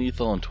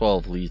 non-lethal and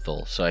 12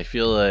 lethal, so I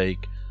feel like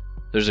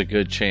there's a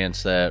good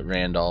chance that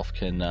Randolph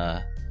can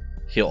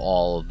heal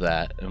all of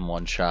that in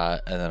one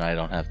shot, and then I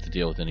don't have to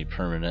deal with any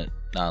permanent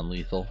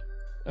non-lethal.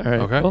 All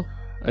right. Okay. Well,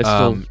 I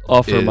still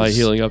offer my is-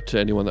 healing up to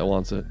anyone that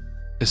wants it.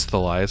 Is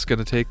Thalias going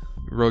to take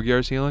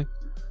Rogyar's healing?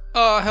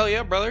 Hell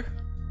yeah, brother.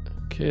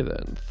 Okay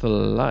then,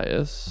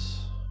 Thalias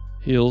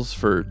heals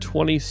for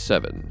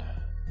 27.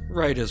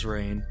 Right as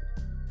rain.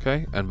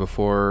 Okay, and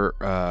before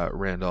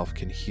Randolph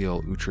can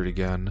heal Uhtred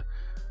again,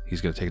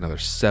 he's going to take another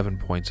 7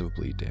 points of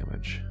bleed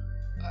damage.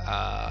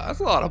 That's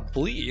a lot of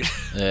bleed.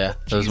 Yeah,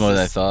 that was more than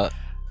I Jesus. thought.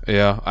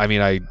 Yeah, I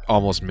mean, I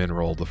almost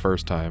min-rolled the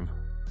first time.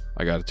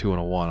 I got a 2 and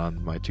a 1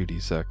 on my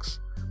 2d6.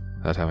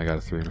 That time I got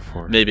a 3 and a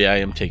 4. Maybe I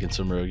am taking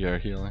some Rogyar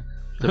healing.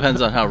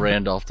 Depends on how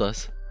Randolph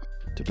does.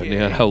 Depending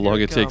Yeah, on how long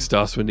here it it takes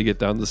Doswin to get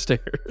down the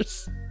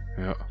stairs.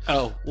 Yeah.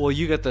 Oh, well,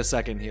 you get the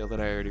second heal that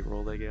I already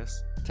rolled, I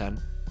guess. 10.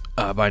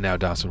 By now,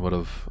 Dawson would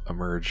have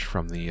emerged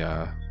from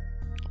the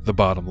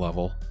bottom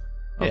level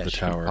of the she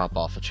can tower. pop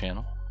off a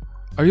channel.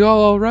 Are you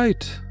all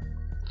right?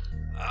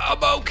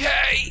 I'm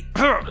okay.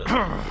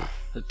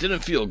 It didn't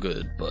feel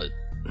good, but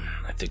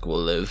I think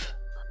we'll live.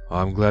 Well,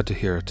 I'm glad to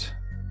hear it.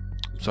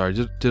 I'm sorry.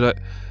 Did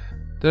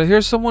Did I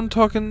hear someone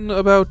talking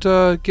about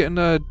getting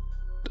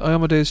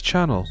Iomede's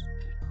channel?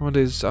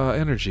 Iomede's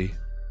energy.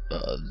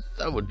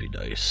 That would be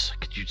nice.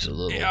 Could use a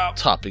little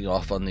topping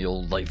off on the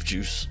old life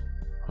juice.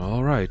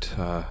 All right.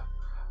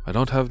 I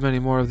don't have many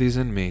more of these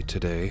in me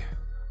today.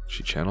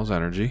 She channels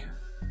energy.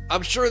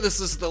 I'm sure this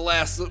is the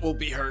last that will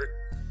be hurt.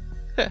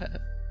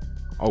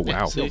 Oh,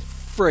 wow. See? No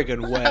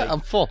friggin' way.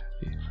 I'm full.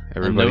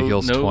 Everybody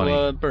heals 20.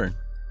 No burn.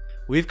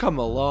 We've come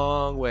a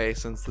long way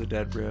since the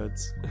Dead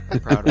Roads. I'm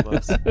proud of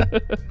us.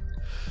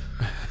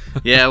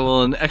 Yeah,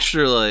 well, an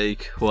extra,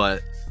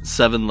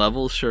 7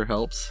 levels sure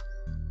helps.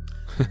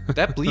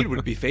 That bleed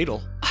would be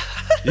fatal.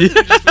 You'd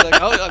just be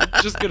like, oh,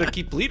 I'm just going to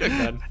keep bleeding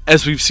then.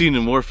 As we've seen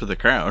in War for the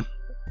Crown.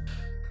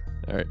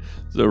 All right.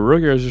 So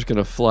Rogar is just going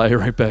to fly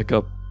right back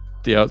up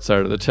the outside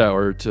of the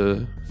tower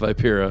to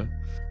Vipera,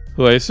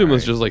 who I assume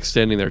was just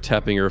standing there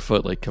tapping her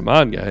foot like, come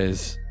on,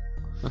 guys.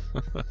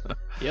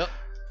 Yep.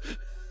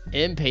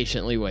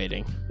 Impatiently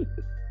waiting.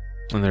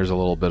 And there's a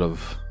little bit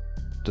of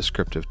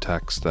descriptive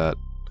text that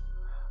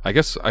I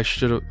guess I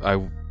should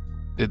have.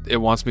 It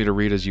wants me to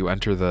read as you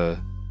enter the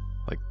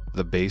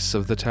base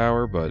of the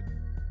tower, but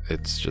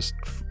it's just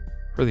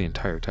for the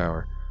entire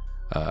tower.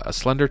 A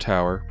slender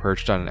tower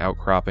perched on an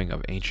outcropping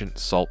of ancient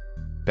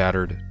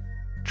salt-battered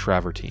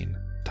travertine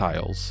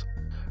tiles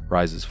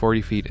rises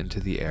 40 feet into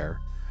the air.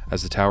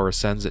 As the tower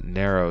ascends, it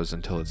narrows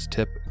until its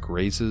tip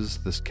grazes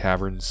this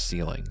cavern's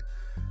ceiling.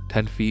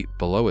 10 feet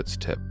below its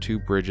tip, 2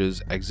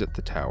 bridges exit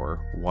the tower.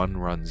 One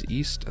runs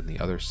east and the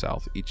other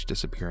south, each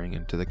disappearing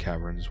into the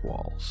cavern's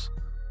walls.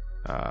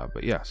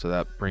 But yeah, so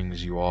that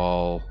brings you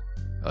all...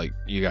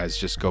 you guys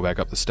just go back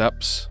up the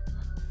steps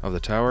of the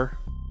tower.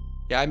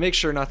 Yeah, I make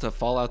sure not to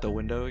fall out the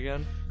window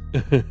again.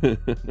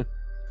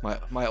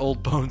 My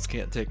old bones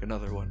can't take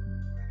another one.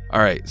 All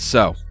right,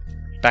 so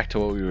Back to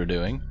what we were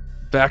doing.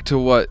 back to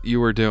what you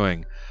were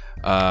doing.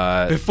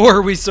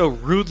 Before we so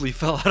rudely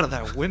fell out of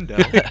that window.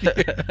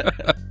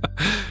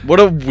 What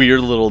a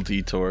weird little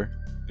detour.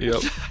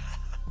 Yep.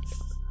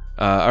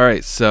 All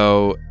right,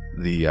 so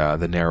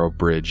the narrow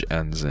bridge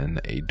ends in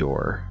a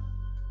door.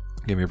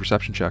 Give me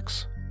perception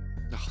checks.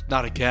 Oh,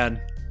 not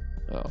again.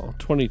 Oh,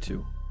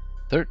 22.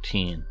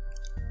 13.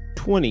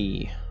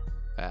 20.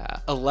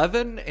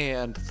 11,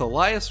 and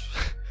Thalias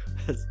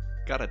has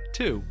got a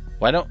 2.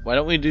 Why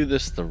don't we do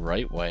this the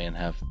right way and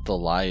have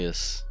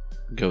Thalias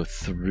go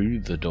through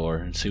the door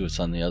and see what's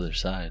on the other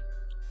side?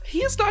 He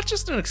is not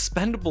just an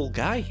expendable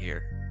guy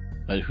here.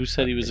 But who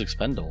said he was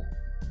expendable?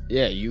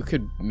 Yeah, you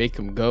could make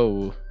him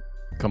go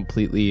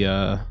completely,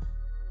 Through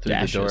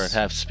Dashes. the door at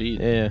half speed.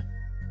 yeah.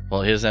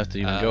 Well, he doesn't have to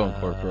even go in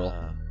Corporal.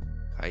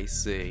 I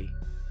see.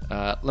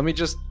 Let me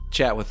just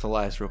chat with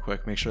Thalias real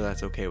quick, make sure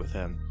that's okay with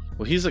him.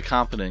 Well, he's a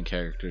competent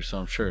character, so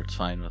I'm sure it's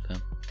fine with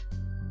him.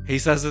 He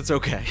says it's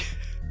okay.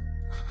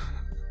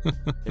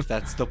 If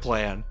that's the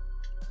plan.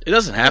 It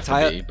doesn't have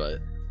Tie to be, but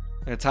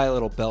I'm gonna tie a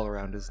little bell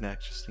around his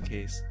neck just in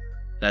case.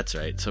 that's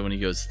right. So when he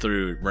goes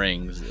through, it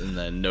rings and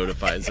then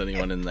notifies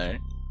anyone in there.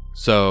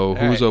 So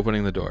who's right.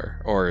 opening the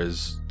door? Or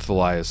is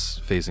Thalias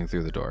facing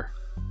through the door?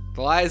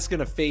 Thalias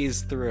gonna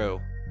phase through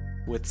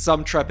with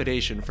some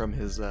trepidation from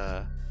his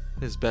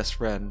best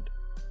friend,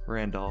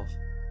 Randolph.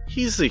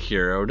 He's the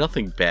hero.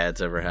 Nothing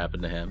bad's ever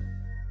happened to him.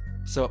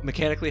 So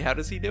mechanically, how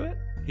does he do it?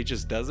 He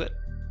just does it?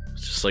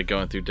 It's just like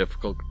going through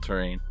difficult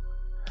terrain.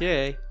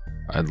 Yay.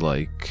 I'd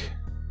like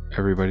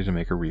everybody to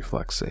make a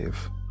reflex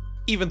save.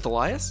 Even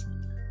Thalias?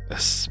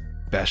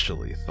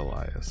 Especially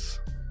Thalias.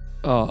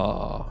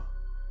 Oh.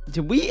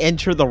 Did we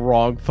enter the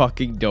wrong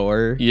fucking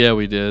door? Yeah,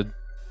 we did.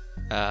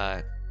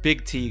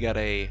 Big T got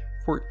a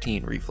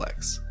 14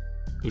 reflex.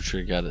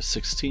 Uhtred got a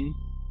 16.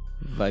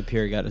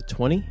 Vipera got a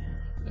 20.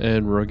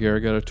 And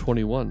Rogar got a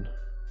 21.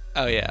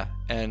 Oh yeah,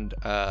 and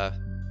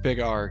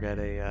Big R got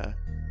a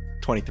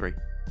 23.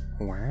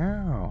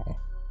 Wow.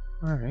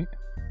 All right.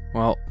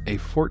 Well, a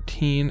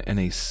 14 and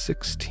a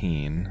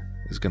 16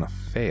 is going to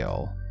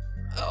fail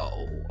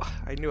Oh,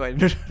 I knew I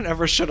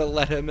never should have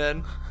let him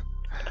in.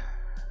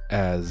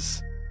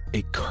 as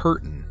a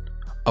curtain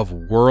of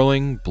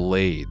whirling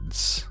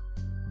blades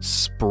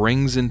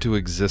springs into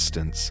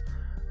existence,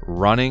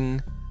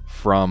 running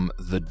from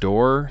the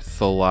door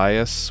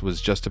Thalias was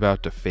just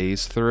about to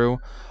phase through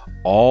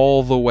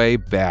all the way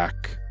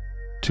back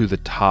to the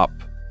top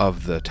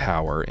of the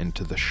tower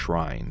into the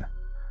shrine.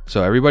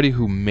 So everybody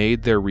who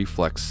made their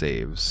reflex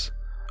saves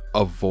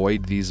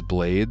avoid these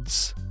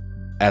blades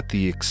at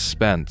the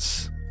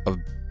expense of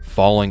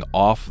falling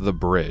off the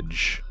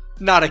bridge.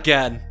 Not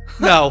again.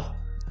 No.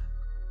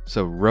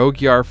 So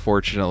Rogyar,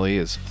 fortunately,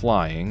 is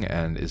flying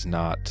and is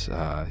not,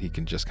 he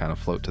can just kind of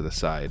float to the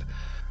side.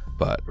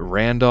 But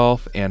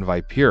Randolph and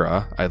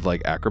Vipera, I'd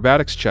like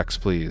acrobatics checks,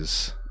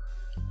 please.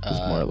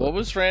 What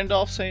was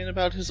Randolph saying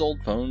about his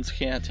old bones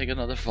can't take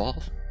another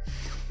fall?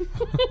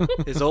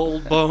 His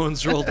old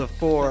bones rolled a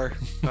 4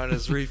 on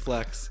his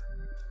reflex.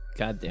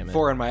 God damn it.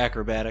 4 on my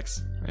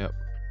acrobatics. Yep.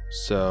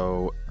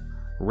 So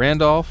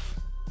Randolph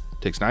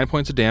takes 9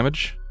 points of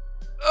damage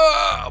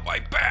Oh, my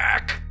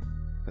back!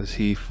 as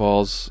he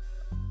falls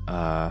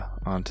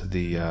onto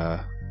the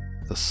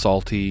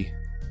salty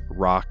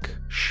rock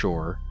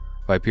shore.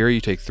 Viperia,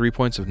 you take 3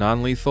 points of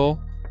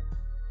non-lethal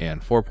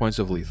and 4 points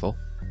of lethal.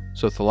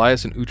 So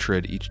Thalias and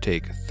Uhtred each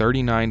take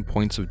 39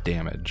 points of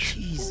damage.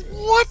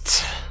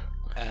 What?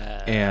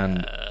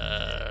 And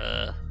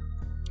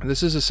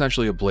this is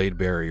essentially a blade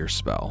barrier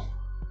spell.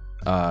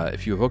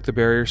 If you evoke the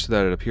barrier so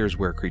that it appears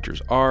where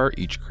creatures are,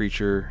 each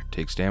creature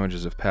takes damage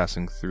as if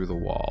passing through the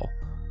wall.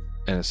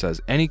 And it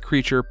says any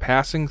creature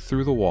passing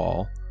through the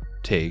wall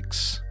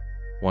takes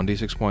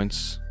 1d6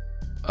 points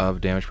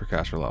of damage per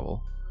caster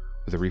level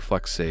with a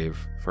reflex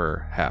save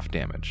for half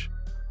damage.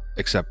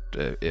 Except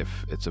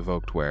if it's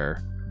evoked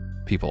where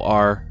people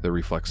are, the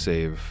reflex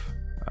save,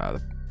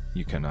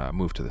 you can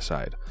move to the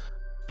side.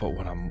 But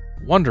what I'm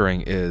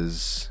wondering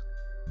is,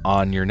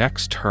 on your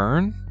next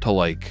turn,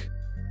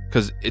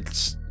 because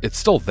it's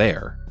still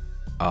there,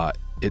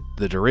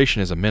 the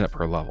duration is a minute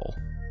per level.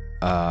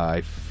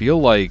 I feel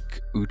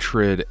like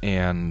Uhtred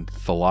and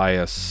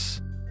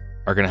Thalias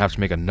are going to have to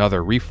make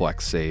another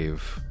reflex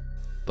save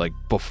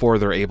before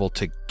they're able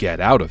to get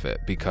out of it,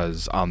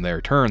 because on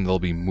their turn they'll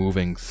be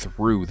moving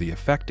through the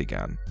effect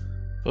again.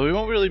 But we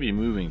won't really be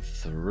moving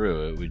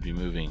through it, we'd be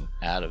moving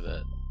out of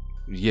it.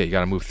 Yeah, you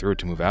got to move through it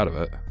to move out of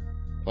it.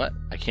 What?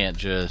 I can't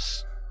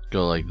just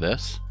go like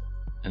this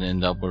and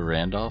end up where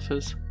Randolph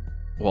is?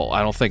 Well,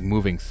 I don't think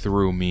moving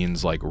through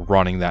means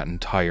running that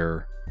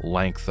entire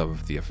length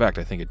of the effect.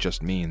 I think it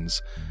just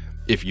means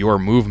if your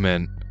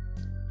movement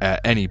at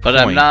any point... But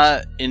I'm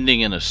not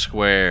ending in a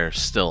square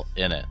still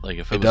in it.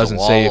 If it was a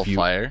wall of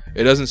fire...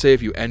 It doesn't say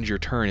if you end your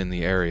turn in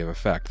the area of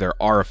effect. There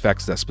are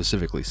effects that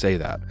specifically say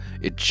that.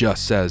 It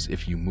just says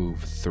if you move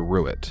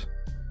through it.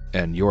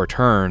 And your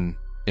turn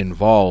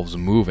involves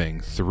moving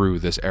through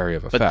this area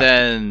of effect. But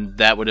then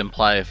that would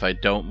imply if I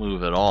don't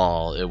move at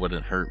all, it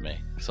wouldn't hurt me,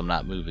 because I'm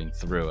not moving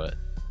through it.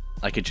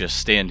 I could just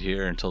stand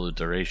here until the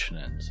duration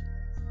ends.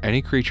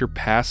 Any creature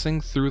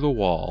passing through the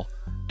wall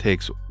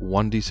takes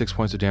 1d6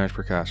 points of damage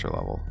per caster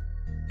level.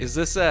 Is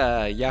this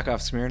a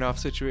Yakov Smirnov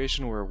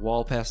situation where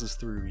wall passes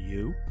through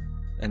you,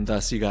 and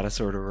thus you gotta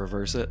sort of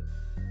reverse it?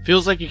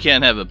 Feels like you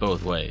can't have it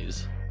both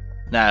ways.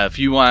 Now, if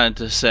you wanted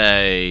to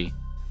say,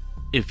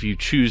 if you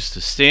choose to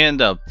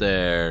stand up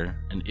there,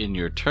 and in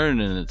your turn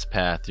in its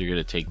path, you're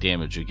going to take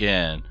damage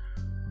again,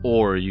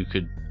 or you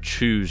could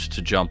choose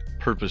to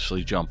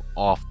purposely jump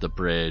off the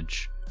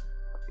bridge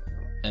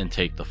and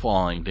take the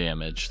falling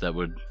damage that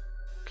would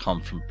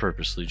come from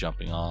purposely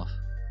jumping off.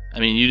 I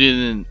mean,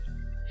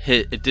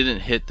 it didn't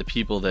hit the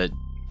people that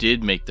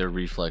did make their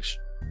reflex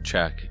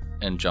check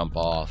and jump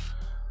off.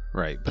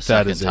 Right, but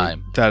that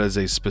is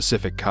a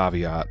specific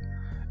caveat.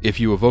 If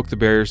you evoke the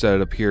barriers that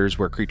it appears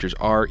where creatures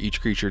are,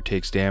 each creature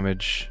takes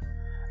damage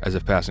as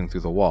if passing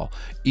through the wall.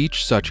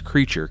 Each such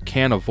creature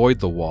can avoid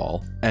the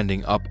wall,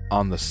 ending up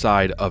on the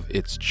side of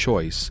its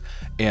choice,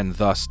 and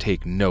thus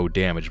take no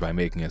damage by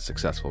making a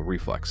successful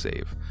reflex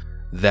save.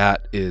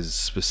 That is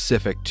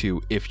specific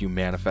to if you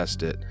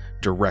manifest it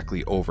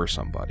directly over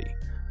somebody.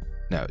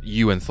 Now,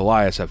 you and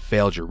Thalias have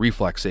failed your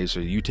reflex save, so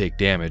you take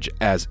damage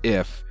as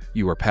if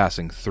you were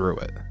passing through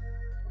it.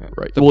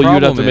 Right. The Well,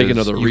 you'd have problem to make is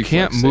another you reflex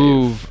can't save.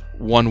 move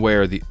one way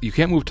or the... You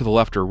can't move to the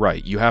left or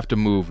right. You have to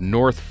move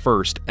north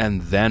first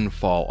and then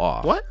fall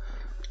off. What?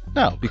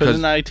 No, Because-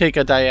 couldn't I take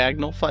a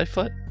diagonal 5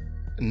 foot?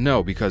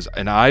 No, because...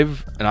 And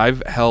I've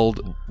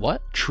held...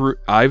 What?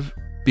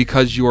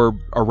 Because you're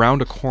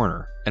around a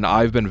corner, and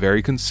I've been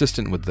very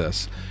consistent with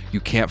this. You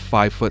can't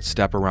 5 foot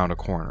step around a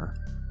corner.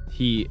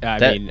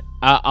 I'm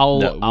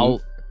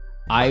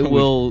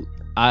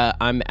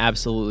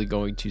absolutely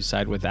going to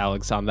side with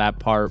Alex on that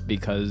part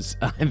because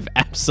I've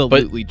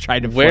absolutely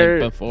tried to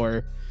flank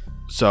before.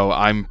 So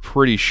I'm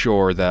pretty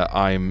sure that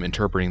I'm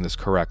interpreting this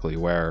correctly,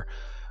 where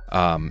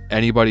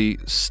anybody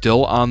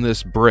still on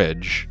this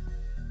bridge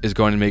is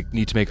going to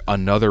need to make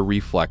another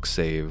reflex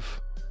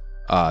save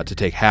to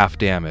take half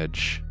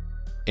damage,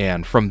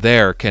 and from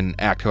there can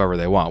act however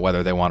they want,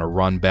 whether they want to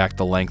run back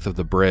the length of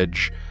the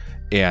bridge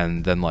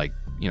and then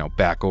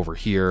back over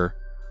here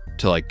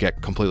to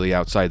get completely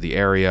outside the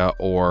area,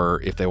 or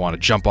if they want to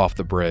jump off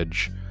the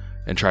bridge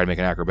and try to make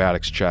an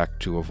acrobatics check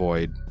to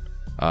avoid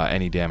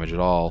any damage at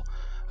all,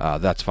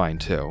 that's fine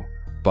too.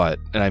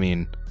 And I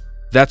mean,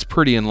 that's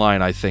pretty in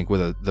line, I think,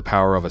 with the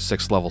power of a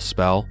 6th level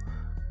spell.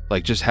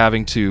 Just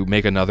having to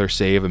make another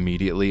save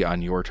immediately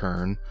on your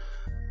turn,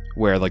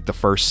 where the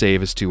first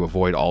save is to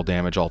avoid all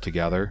damage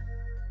altogether,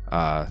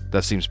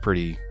 that seems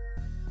pretty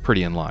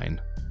in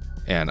line.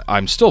 And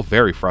I'm still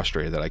very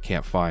frustrated that I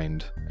can't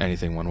find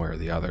anything one way or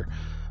the other.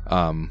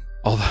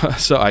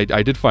 So I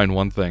did find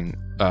one thing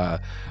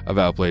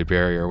about Blade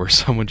Barrier where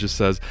someone just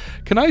says,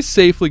 "Can I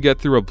safely get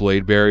through a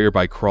Blade Barrier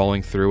by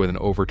crawling through with an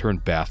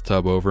overturned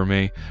bathtub over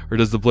me? Or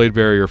does the Blade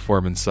Barrier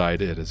form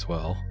inside it as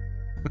well?"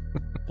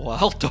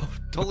 Well,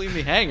 don't leave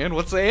me hanging.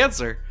 What's the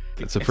answer?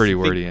 It's a pretty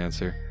wordy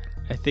answer.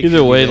 I think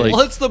Either way,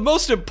 Well, it's the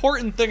most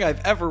important thing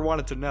I've ever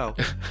wanted to know.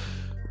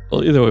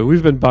 Well, either way,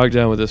 we've been bogged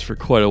down with this for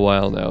quite a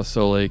while now,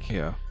 so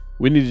Yeah.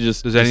 we need to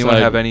just. Does anyone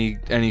decide- have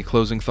any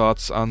closing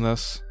thoughts on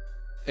this?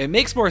 It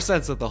makes more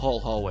sense that the whole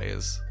hallway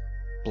is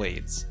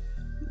blades.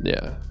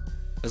 Yeah.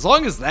 As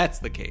long as that's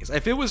the case.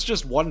 If it was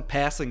just one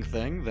passing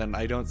thing, then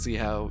I don't see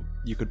how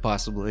you could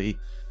possibly.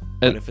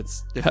 But And if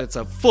it's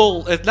a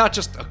full, it's not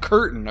just a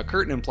curtain. A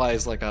curtain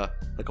implies like a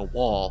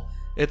wall.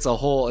 It's a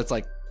whole. It's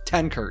like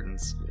 10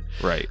 curtains.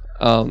 Right.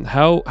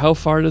 how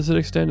far does it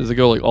extend? Does it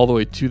go like all the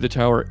way to the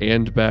tower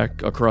and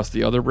back across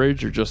the other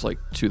bridge, or just like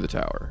to the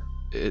tower?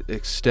 It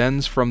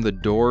extends from the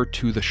door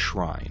to the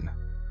shrine.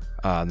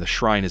 The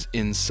shrine is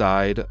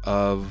inside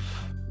of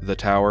the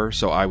tower,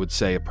 so I would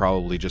say it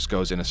probably just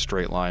goes in a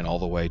straight line all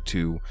the way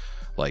to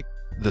like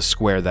the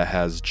square that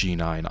has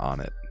G9 on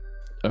it.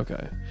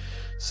 Okay.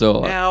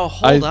 So Now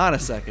hold on a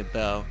second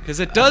though,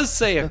 because it does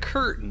say a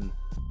curtain,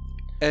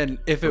 and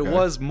if it Okay.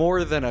 was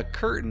more than a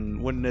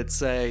curtain, wouldn't it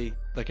say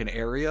like an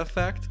area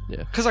effect? Yeah.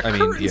 Because a I mean,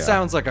 curtain yeah.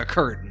 sounds like a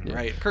curtain, Yeah.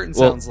 right? Curtain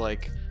Well- sounds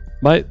like.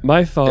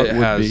 my thought It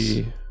would has-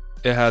 be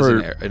It has For-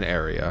 an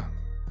area.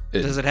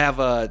 Does it have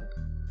a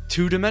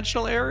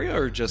 2-dimensional area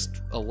or just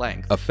a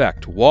length?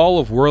 Effect. Wall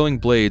of whirling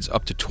blades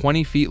up to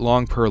 20 feet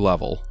long per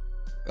level.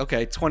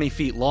 Okay, 20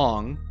 feet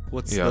long.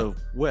 What's Yeah. the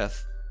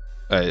width?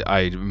 I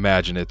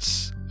imagine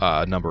it's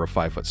a number of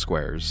 5-foot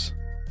squares.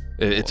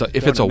 If Don't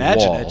it's a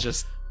imagine wall. it,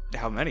 just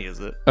how many is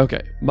it?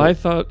 okay. My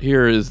thought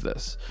here is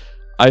this: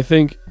 I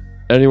think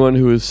anyone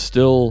who is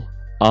still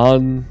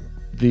on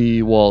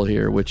the wall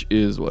here, which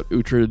is what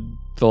Uhtred,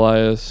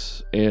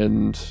 Thalias,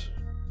 and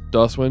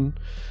Doswin,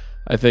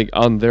 I think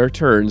on their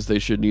turns they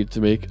should need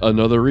to make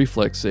another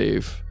reflex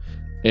save,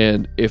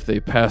 and if they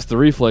pass the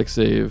reflex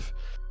save,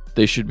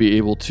 they should be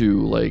able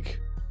to like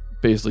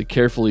basically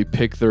carefully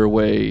pick their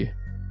way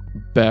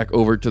back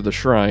over to the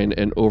shrine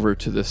and over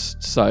to this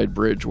side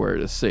bridge where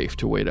it is safe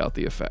to wait out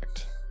the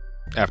effect.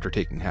 After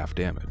taking half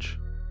damage,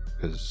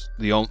 because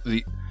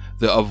the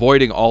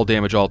avoiding all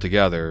damage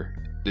altogether,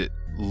 it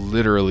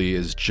literally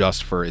is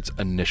just for its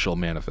initial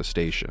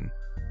manifestation,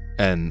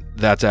 and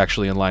that's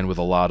actually in line with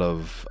a lot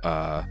of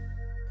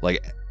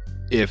like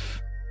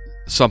if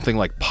something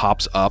like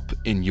pops up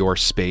in your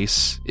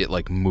space, it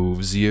like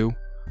moves you,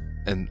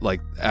 and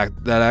like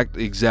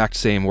exact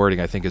same wording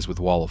I think is with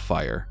Wall of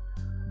Fire.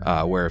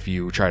 Where if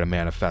you try to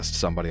manifest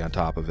somebody on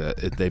top of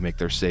it, they make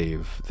their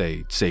save,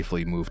 they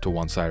safely move to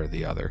one side or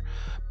the other.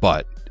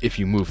 But if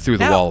you move through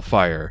the Now- Wall of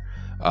Fire,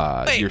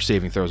 your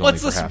saving throws only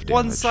What's for this half damage.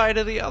 one side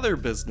of the other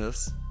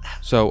business?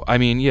 So, I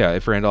mean, yeah,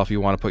 if Randolph, you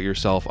want to put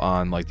yourself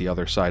on like the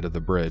other side of the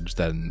bridge,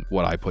 then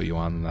what I put you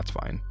on, then that's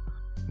fine.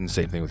 And the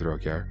same thing with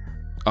Rokiar.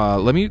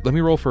 Let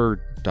me roll for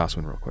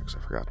Doswin real quick, 'cause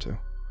I forgot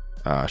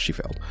to. She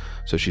failed,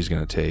 so she's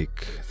gonna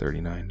take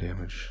 39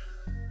 damage.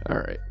 All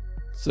right.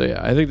 So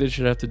yeah, I think they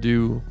should have to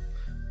do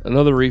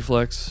another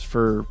reflex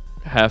for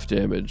half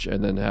damage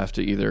and then have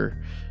to either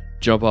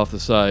jump off the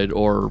side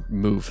or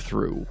move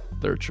through,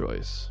 their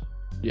choice.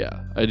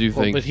 Yeah, I do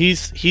Well, think. but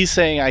he's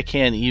saying I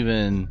can't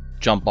even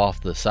jump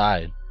off the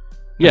side.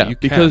 yeah, you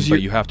because can,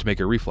 but you have to make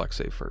a reflex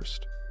save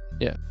first.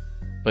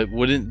 But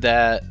wouldn't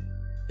that,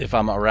 if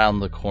I'm around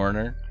the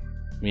corner,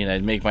 mean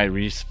I'd make my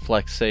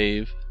reflex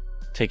save,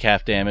 take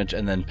half damage,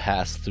 and then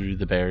pass through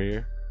the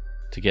barrier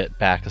to get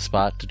back a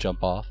spot to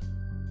jump off?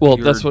 Well,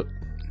 You're-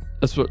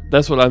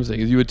 that's what I'm saying.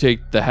 Is you would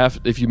take the half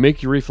if you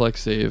make your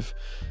reflex save,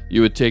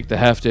 you would take the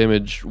half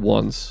damage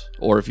once,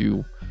 or if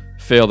you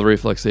fail the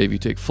reflex save, you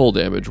take full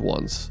damage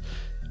once,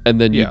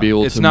 and then Yeah, you'd be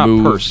able it's to not per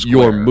move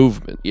your square.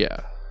 movement. Yeah,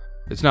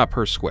 It's not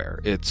per square.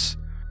 It's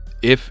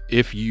if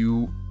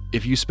you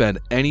spend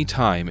any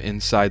time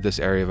inside this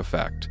area of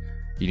effect,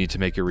 you need to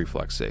make your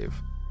reflex save.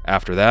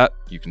 After that,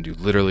 you can do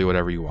literally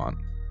whatever you want.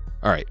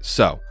 All right,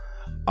 so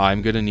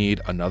I'm gonna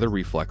need another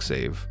reflex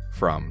save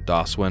from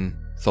Doswin,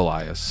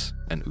 Thalias,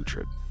 and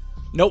Uhtred.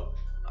 Nope.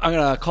 I'm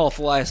gonna call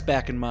Thalias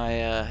back in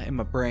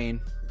my brain.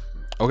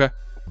 Okay.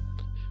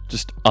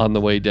 just on the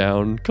way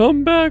down.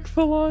 Come back,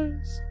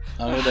 Thalias.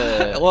 I'm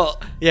gonna.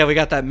 Well, yeah, we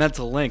got that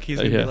mental link. He's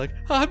gonna Yeah. be like,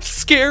 I'm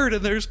scared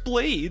and there's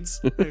blades.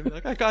 And I'll be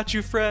like, I got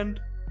you, friend.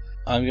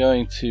 I'm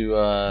going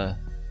to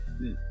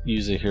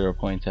use a hero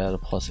point to add a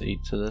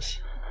 +8 to this.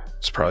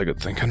 It's probably good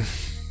thinking.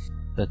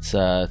 That's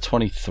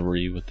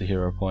 23 with the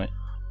hero point.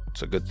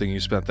 It's a good thing you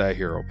spent that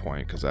hero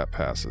point, because that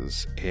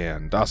passes.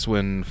 And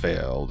Doswin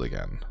failed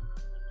again.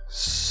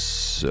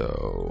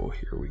 So,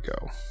 here we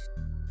go.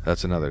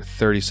 That's another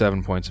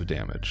 37 points of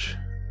damage.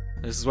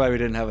 This is why we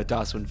didn't have a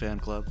Doswin fan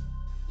club.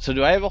 So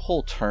do I have a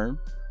whole turn?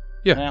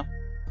 Yeah. Now?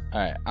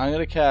 Alright, I'm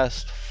gonna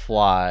cast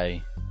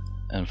Fly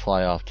and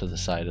fly off to the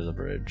side of the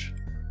bridge.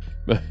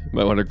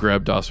 Might want to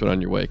grab Doswin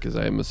on your way because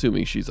I am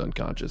assuming she's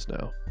unconscious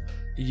now.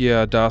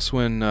 Yeah,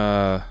 Doswin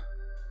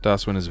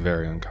is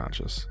very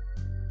unconscious.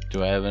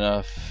 Do I have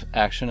enough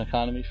action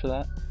economy for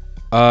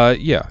that?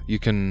 Yeah, you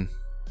can,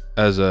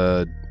 as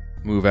a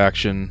move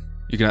action,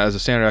 you can, as a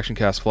standard action,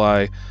 cast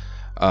Fly.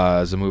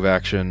 As a move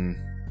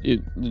action,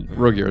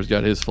 Rogar's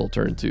got his full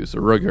turn too, so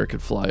Rogar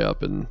could fly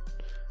up and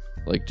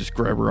like just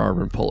grab her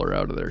arm and pull her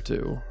out of there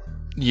too.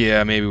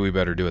 yeah, maybe we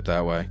better do it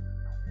that way.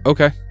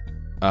 Okay.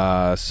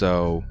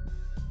 So,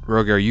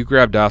 Rogar, you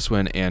grab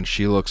Doswin, and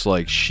she looks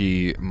like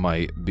she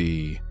might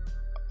be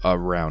a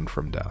round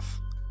from death.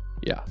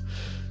 Yeah.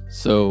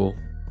 So,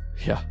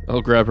 yeah,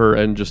 I'll grab her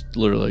and just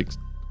literally like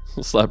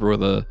slap her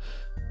with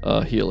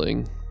a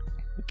healing.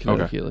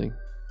 Kinetic Okay. healing.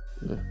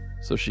 Yeah.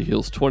 So she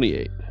heals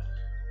 28.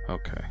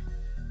 Okay.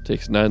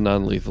 Takes 9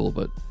 non-lethal,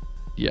 but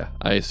yeah,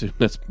 I assume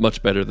that's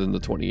much better than the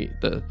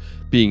 28, the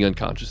being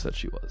unconscious that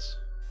she was.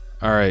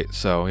 All right.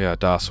 So yeah,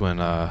 Daswin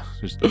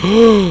just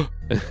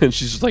And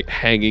she's just like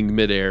hanging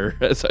midair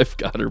as I've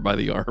got her by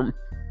the arm.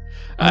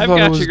 I I've thought it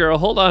got was- you, girl.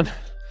 Hold on.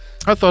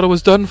 I thought it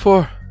was done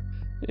for.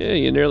 Yeah,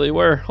 you nearly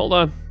were. Hold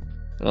on.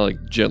 I'll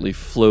like gently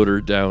float her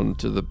down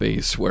to the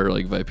base where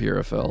like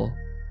Vipera fell.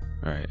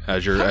 All right.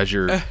 As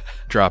you're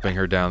dropping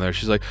her down there,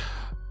 she's like,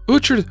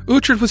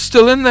 Uhtred was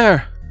still in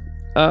there.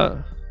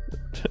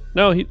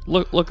 No, he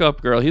look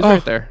up, girl. He's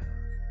right there.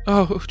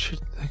 Oh, Uhtred,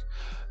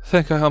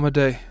 thank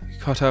Iomedae. You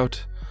got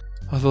out.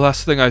 Oh, the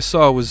last thing I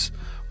saw was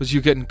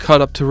you getting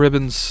cut up to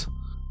ribbons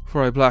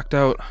before I blacked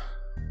out.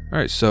 All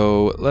right,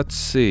 so let's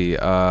see.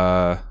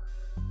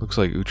 Looks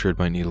like Uhtred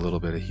might need a little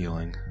bit of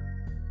healing,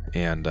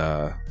 and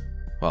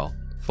well,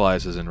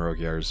 Flies is in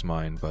Rogiar's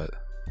mind, but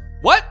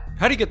What?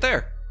 How'd he get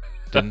there?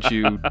 didn't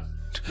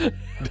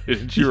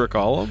you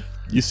recall him?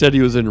 You said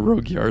he was in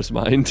Rogiar's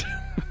mind.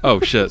 Oh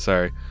shit,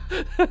 sorry.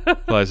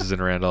 Flies is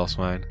in Randolph's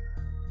mind.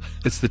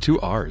 It's the two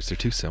R's. They're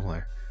too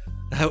similar.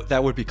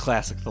 That would be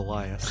classic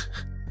Thalias.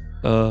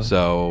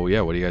 So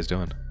yeah, what are you guys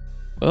doing?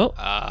 Well,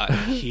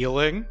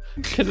 Healing?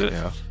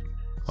 Yeah.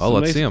 Well, Some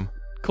let's nice see him.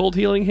 cold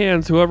healing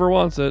hands, whoever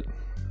wants it.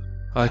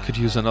 I could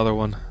use another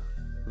one.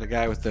 The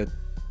guy with the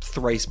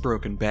thrice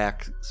broken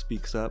back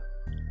speaks up.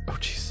 Oh,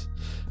 jeez.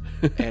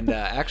 And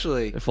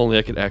actually, If only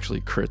I could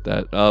actually crit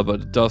that.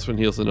 But Dustwind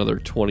heals another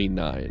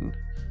 29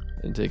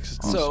 and takes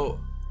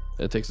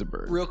takes a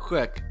burn. real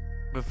quick,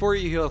 before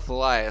you heal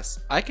Thalias,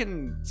 I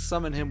can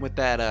summon him with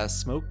that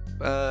smoke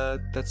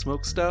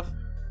stuff.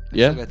 I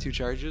Yeah. still got 2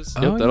 charges.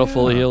 Yep, Oh, that'll yeah.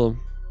 fully heal him.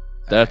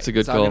 That's a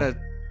good so call. I'm gonna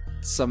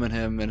summon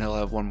him, and he'll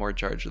have 1 more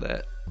charge of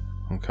that.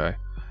 Okay.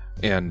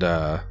 And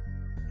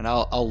And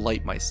I'll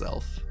light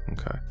myself.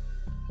 okay.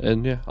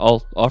 And yeah,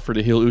 I'll offer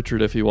to heal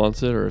Uhtred if he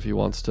wants it, or if he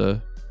wants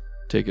to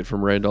take it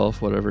from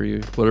Randolph, whatever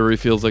he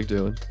feels like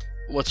doing.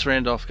 What's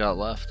Randolph got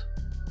left?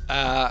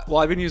 Well,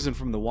 I've been using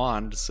from the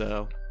wand,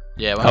 so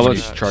Yeah, How much-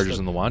 many charges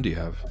in the wand do you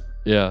have?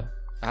 Yeah.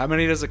 how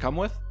many does it come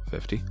with?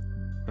 50.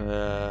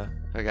 I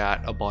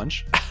got a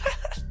bunch.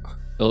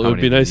 Well, it How would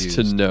many be have you nice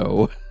to used?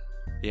 know.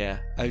 Yeah,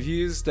 I've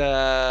used.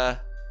 I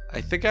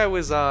think I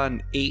was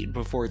on 8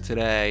 before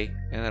today,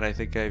 and then I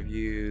think I've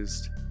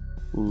used.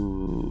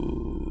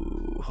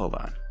 Ooh, hold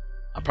on,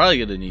 I'm probably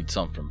gonna need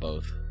some from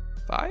both.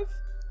 5.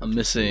 I'm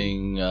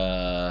missing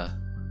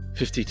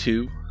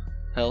 52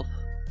 health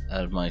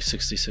out of my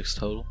 66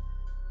 total.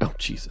 Oh,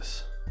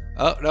 Jesus.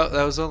 Oh no,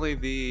 that was only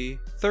the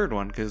 3rd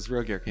one because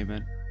Rogier came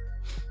in.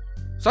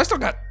 So I still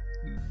got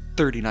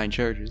 39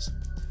 charges.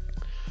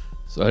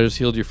 So I just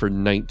healed you for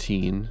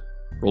 19.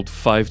 Rolled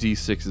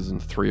 5d6s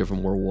and 3 of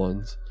them were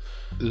 1s.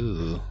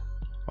 Ugh.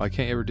 Why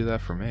can't you ever do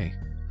that for me?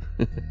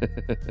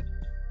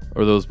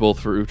 Are those both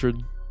for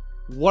Uhtred?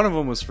 One of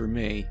them was for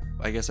me.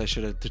 I guess I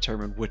should have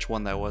determined which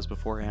one that was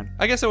beforehand.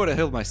 I guess I would have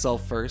healed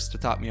myself first to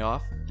top me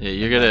off. Yeah,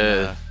 you're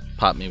gonna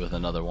pop me with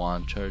another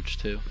wand charge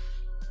too.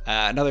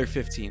 Another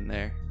 15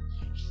 there.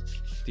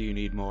 Do you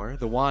need more?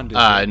 The wand is.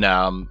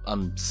 No,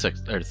 I'm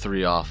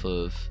 3 off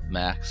of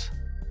max.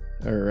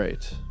 All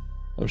right.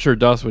 I'm sure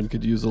Doswin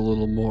could use a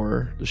little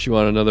more. Does she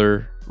want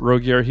another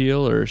Rogier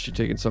heal, or is she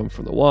taking some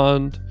from the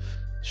wand?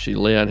 Does she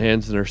lay on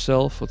hands on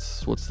herself?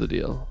 What's the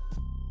deal?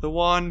 The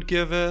wand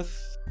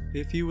giveth,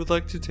 if you would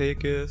like to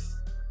taketh.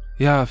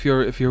 Yeah, if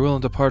you're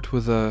willing to part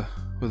with a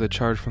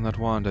charge from that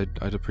wand,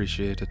 I'd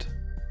appreciate it.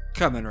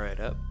 Coming right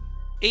up.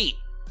 8.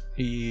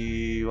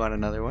 You want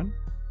another one?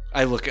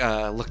 I look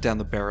down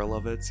the barrel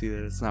of it, see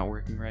that it's not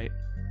working right.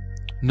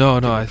 No,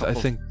 Give a I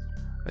couple. think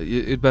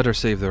you'd better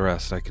save the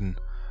rest. I can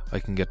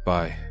get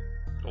by.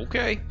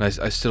 Okay. And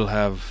I still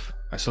have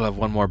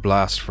one more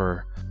blast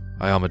for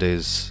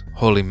Iomedae's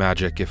holy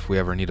magic if we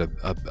ever need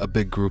a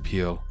big group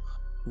heal.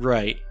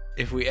 Right.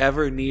 If we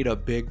ever need a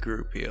big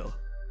group heal.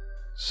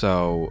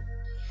 So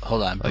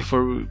Hold on, Like-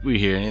 before we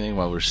hear anything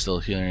while we're still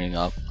healing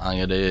up, I'm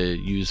gonna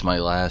use my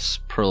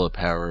last Pearl of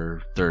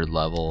Power 3rd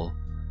level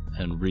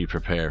and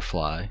re-prepare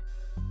Fly.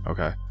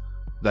 okay,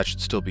 that should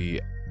still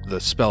be the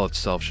spell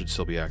itself should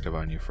still be active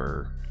on you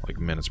for like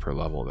minutes per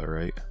level, though,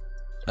 right?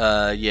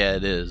 Yeah,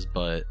 it is,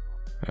 but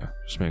Yeah,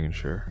 just making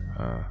sure.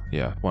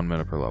 Yeah, 1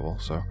 minute per level.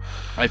 So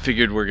I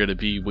figured we're gonna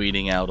be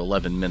waiting out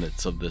 11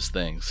 minutes of this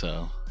thing,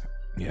 so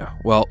yeah,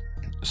 well,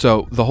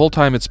 so the whole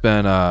time it's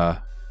been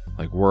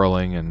like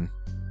whirling and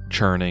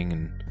churning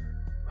and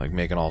like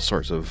making all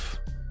sorts of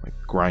like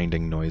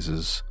grinding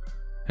noises,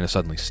 and it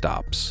suddenly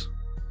stops,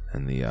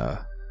 and the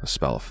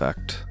spell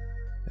effect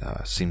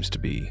seems to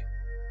be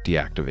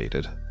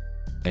deactivated,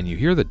 and you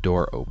hear the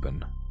door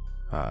open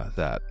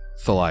that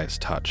Thalias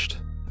touched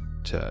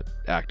to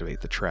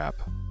activate the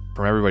trap.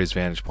 From everybody's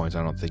vantage points,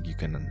 I don't think you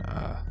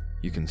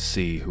can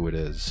see who it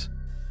is,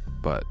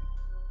 but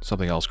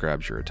something else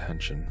grabs your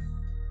attention.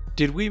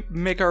 Did we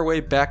make our way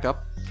back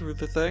up through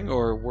the thing,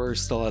 or we're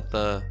still at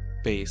the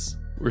base?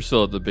 We're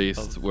still at the base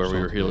Oh, where we still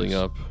were at the healing base.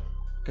 up.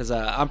 Because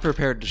I'm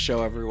prepared to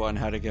show everyone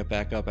how to get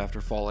back up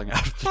after falling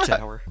out of the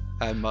tower.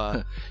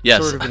 I'm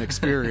Yes. sort of an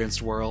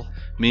experienced whirl.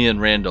 Me and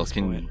Randall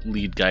can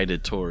lead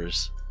guided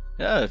tours.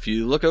 Yeah, if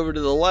you look over to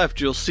the left,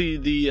 you'll see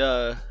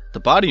the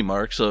body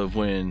marks of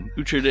when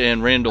Uhtred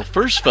and Randall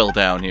first fell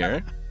down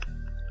here.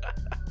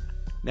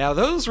 Now,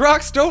 those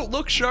rocks don't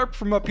look sharp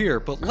from up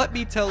here, but let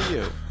me tell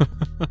you.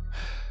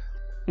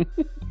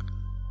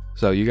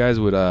 So you guys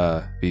would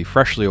be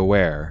freshly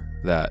aware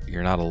that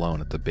you're not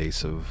alone at the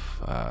base of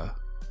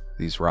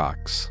these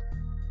rocks.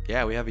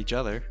 Yeah, we have each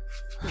other.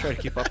 Try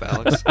to keep up,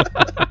 Alex.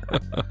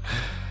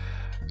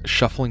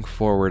 Shuffling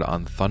forward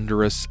on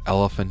thunderous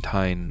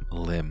elephantine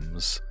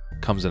limbs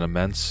comes an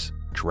immense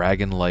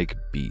dragon-like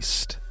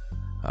beast,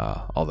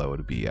 although it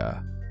would be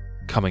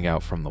coming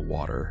out from the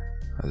water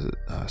as it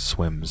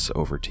swims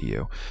over to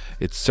you.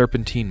 Its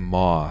serpentine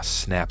maw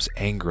snaps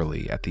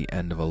angrily at the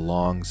end of a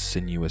long,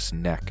 sinuous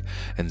neck,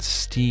 and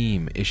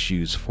steam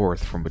issues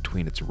forth from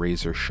between its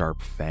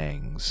razor-sharp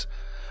fangs.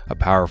 A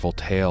powerful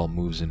tail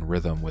moves in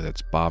rhythm with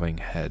its bobbing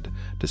head,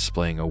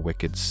 displaying a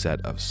wicked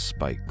set of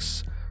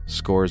spikes.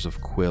 Scores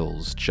of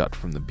quills jut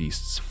from the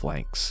beast's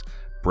flanks,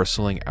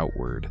 bristling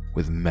outward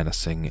with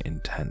menacing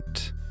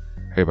intent.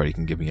 Everybody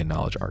can give me a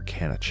knowledge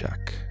arcana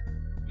check.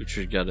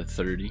 Uhtred got a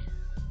 30.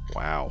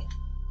 Wow.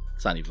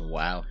 It's not even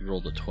wow. He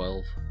rolled a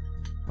 12.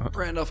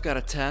 Randolph got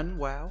a 10.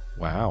 Wow.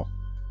 Wow.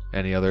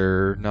 Any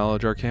other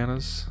knowledge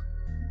arcanas?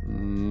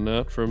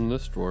 Not from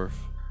this dwarf.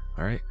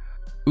 All right.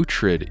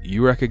 Uhtred,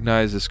 you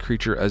recognize this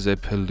creature as a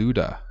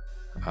Peluda.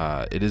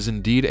 It is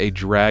indeed a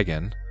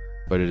dragon,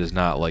 but it is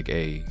not like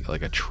a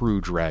true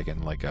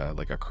dragon, like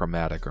a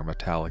chromatic or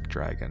metallic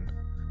dragon.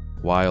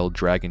 Wild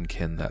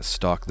dragonkin that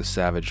stalk the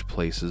savage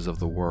places of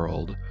the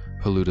world,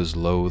 Peludas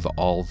loathe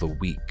all the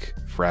weak,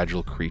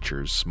 fragile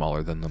creatures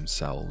smaller than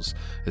themselves,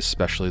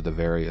 especially the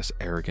various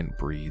arrogant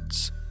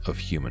breeds of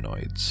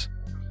humanoids.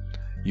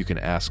 You can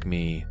ask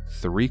me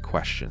 3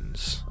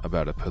 questions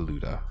about a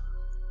Peluda.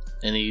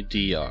 Any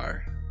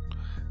DR.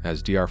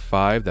 As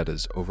DR5, that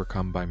is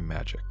overcome by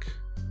magic.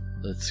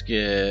 Let's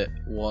get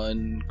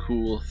one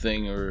cool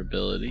thing or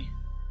ability.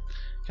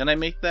 Can I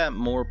make that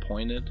more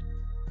pointed?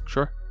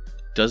 Sure.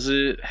 Does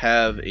it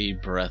have a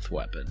breath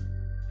weapon?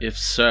 If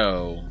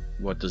so,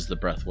 what does the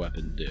breath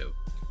weapon do?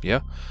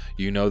 Yeah.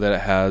 You know that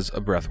it has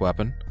a breath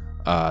weapon.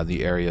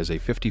 The area is a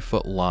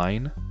 50-foot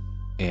line,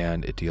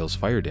 and it deals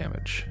fire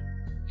damage.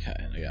 Okay,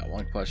 I got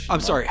one question. I'm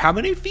sorry, how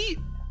many feet?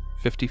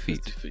 50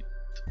 feet. 50 feet.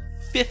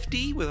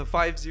 50 with a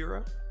 50?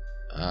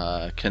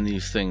 Can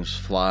these things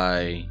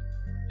fly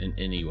in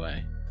any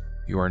way?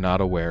 You are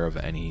not aware of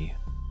any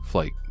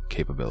flight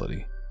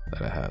capability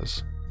that it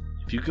has.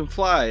 If you can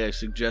fly, I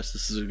suggest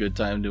this is a good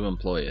time to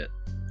employ it.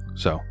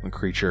 So, the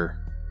creature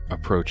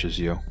approaches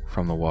you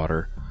from the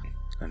water,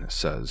 and it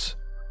says,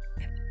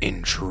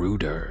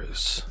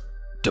 "Intruders,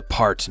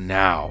 depart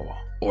now,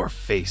 or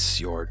face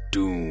your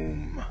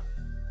doom."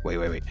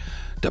 Wait.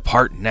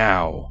 Depart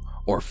now,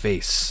 or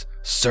face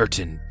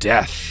certain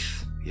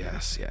death.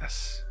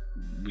 Yes.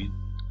 We'd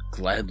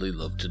gladly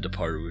love to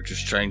depart. We're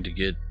just trying to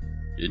get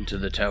into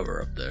the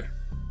tower up there.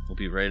 We'll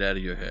be right out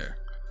of your hair.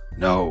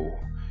 No,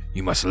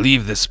 you must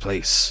leave this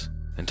place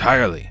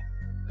entirely.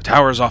 The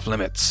tower's off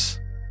limits.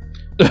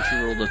 She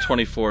rolled a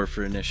 24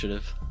 for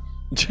initiative.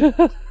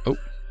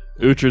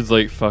 Uhtred's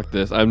like, fuck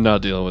this. I'm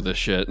not dealing with this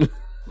shit.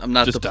 I'm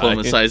not Just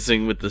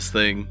diplomatizing with this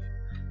thing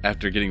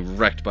after getting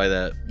wrecked by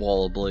that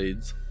wall of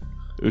blades.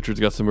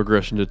 Uhtred's got some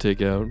aggression to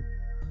take out.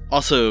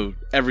 Also,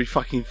 every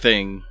fucking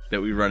thing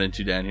that we run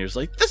into down here is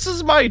like, this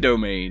is my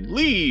domain.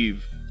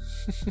 Leave.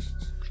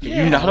 Are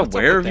you not what's up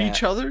aware with of that?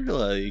 each other?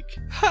 Like,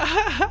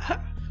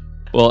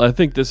 Well, I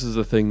think this is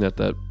the thing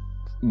that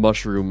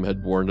mushroom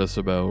had warned us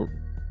about.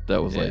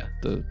 That was like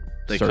Yeah.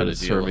 They started cut a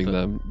deal serving with it.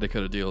 them. They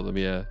cut a deal with them,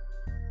 yeah.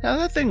 now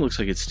that thing looks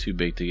like it's too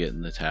big to get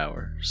in the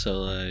tower. So,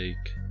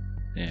 like,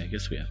 yeah, I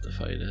guess we have to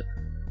fight it.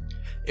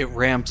 It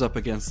ramps up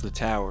against the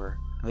tower.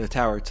 The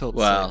tower tilts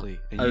Wow. slightly,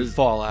 and I you was-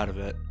 fall out of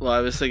it. Well,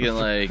 I was thinking,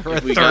 like, For a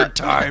if we third got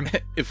time.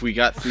 if we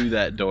got through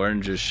that door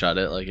and just shut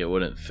it, like, it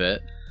wouldn't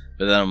fit.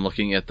 But then I'm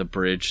looking at the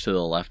bridge to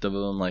the left of it.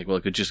 I'm like, well,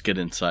 it could just get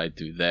inside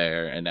through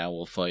there, and now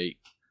we'll fight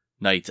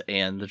knights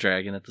and the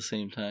dragon at the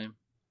same time.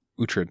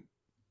 Uhtred,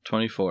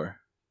 24.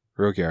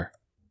 Rogyar,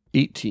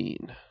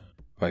 18.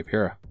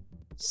 Vipera,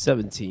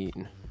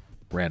 17.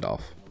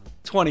 Randolph.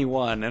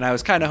 21, and I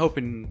was kind of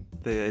hoping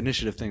the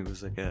initiative thing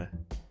was like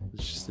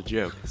it's just a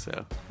joke,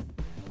 so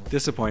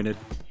disappointed.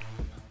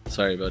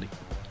 Sorry, buddy.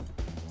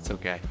 It's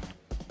okay.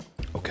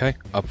 Okay,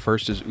 up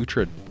first is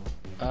Uhtred.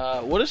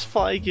 What does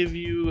fly give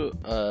you?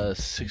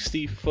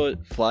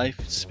 60-foot fly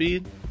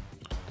speed?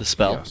 The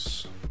spell?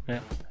 Yes. Yeah.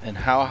 And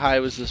how high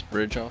was this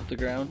bridge off the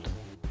ground?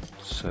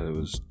 So it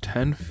was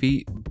 10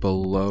 feet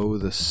below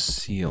the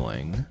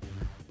ceiling,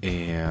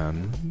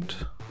 and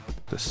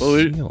the Well,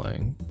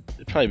 ceiling...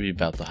 It'd probably be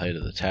about the height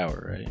of the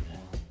tower, right?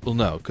 Well,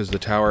 no, because the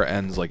tower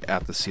ends like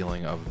at the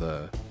ceiling of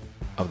the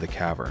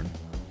cavern,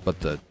 but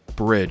the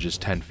bridge is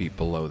 10 feet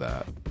below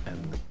that,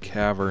 and the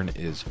cavern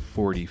is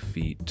 40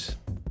 feet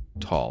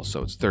tall,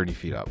 so it's 30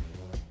 feet up.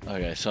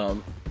 Okay,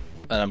 so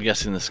And I'm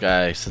guessing this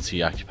guy, since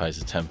he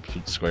occupies a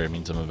 10-foot square,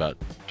 means I'm about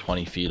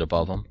 20 feet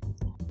above him.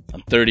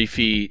 I'm 30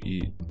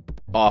 feet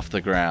off the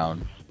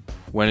ground.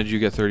 When did you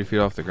get 30 feet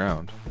off the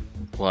ground?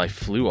 Well, I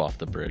flew off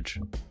the bridge.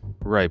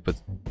 Right,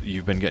 but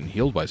you've been getting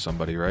healed by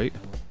somebody, right?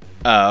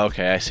 Oh,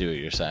 okay, I see what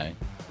you're saying.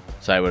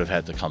 So I would have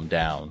had to come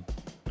down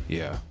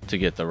Yeah. to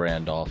get the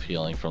Randolph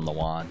healing from the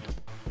wand.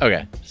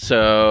 Okay,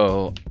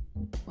 so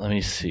let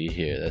me see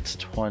here. That's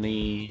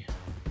 20.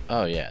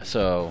 Oh, yeah,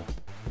 so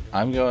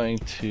I'm going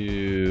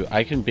to...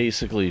 I can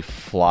basically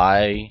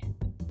fly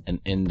and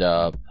end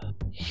up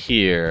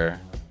here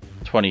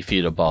 20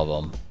 feet above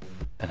him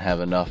and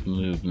have enough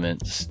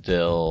movement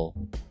still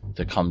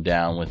to come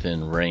down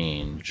within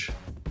range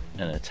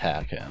and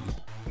attack him.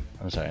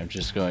 I'm sorry, I'm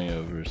just going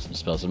over some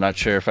spells. I'm not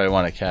sure if I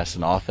want to cast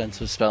an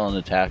offensive spell and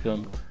attack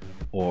him,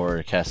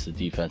 or cast a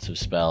defensive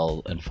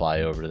spell and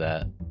fly over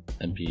that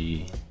and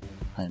be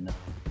kind of...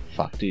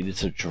 Fuck, dude,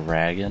 it's a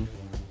dragon.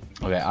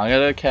 Okay, I'm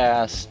gonna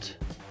cast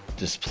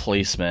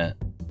Displacement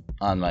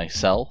on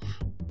myself,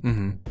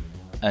 Mm-hmm.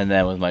 and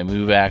then with my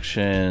move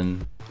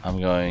action, I'm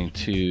going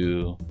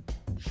to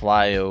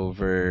fly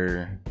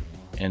over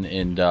and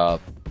end up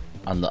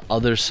on the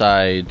other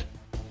side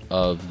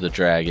of the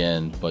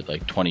dragon, but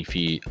like 20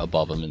 feet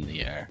above him in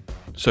the air.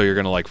 So you're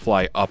going to like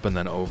fly up and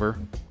then over?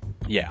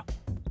 Yeah.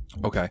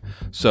 Okay.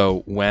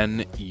 So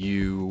when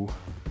you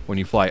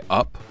fly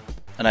up,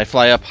 And I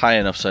fly up high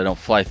enough so I don't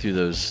fly through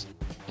those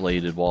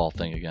bladed wall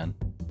thing again.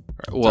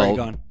 already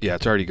gone. Yeah,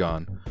 it's already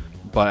gone.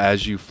 But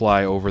as you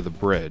fly over the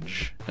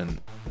bridge,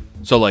 and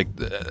so like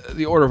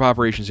the order of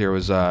operations here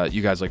was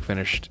you guys like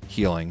finished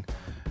healing,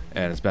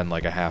 and it's been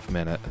like a half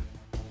minute,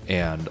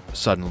 and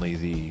suddenly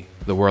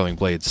the whirling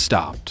blade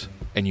stopped,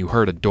 and you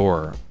heard a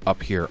door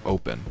up here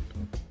open,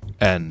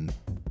 and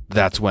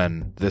that's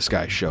when this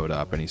guy showed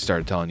up, and he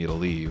started telling you to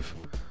leave.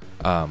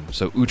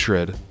 So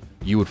Uhtred,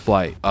 you would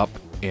fly up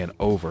and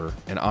over,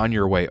 and on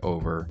your way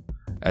over,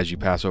 as you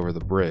pass over the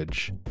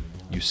bridge,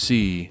 you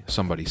see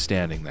somebody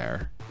standing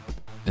there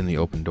in the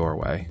open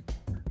doorway.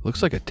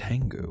 Looks like a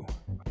Tengu.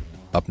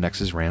 Up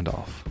next is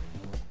Randolph.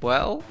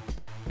 Well,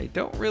 I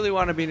don't really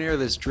want to be near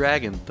this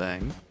dragon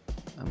thing.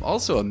 I'm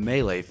also a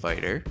melee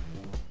fighter.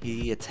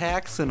 He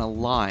attacks in a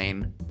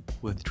line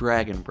with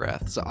dragon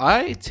breath. So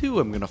I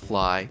too am going to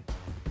fly,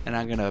 and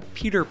I'm going to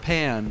Peter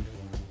Pan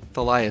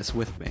Thalias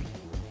with me.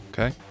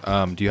 Okay.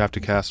 Do you have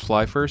to cast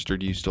fly first, or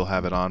do you still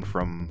have it on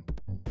from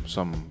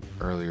some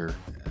earlier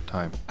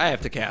time? I have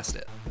to cast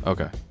it.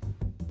 Okay.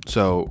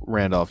 So,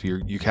 Randolph,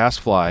 you cast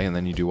fly, and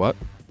then you do what?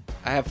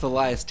 I have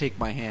Thalias take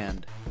my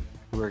hand.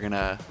 We're going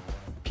to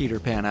Peter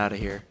Pan out of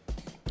here.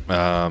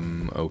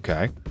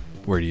 Okay.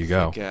 Where do you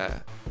go? Like,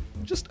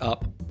 just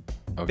up.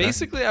 Okay.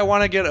 Basically, I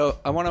want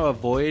to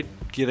avoid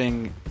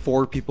getting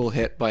 4 people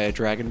hit by a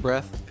dragon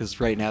breath, because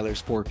right now there's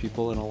 4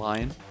 people in a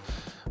line.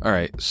 All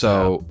right.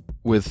 So,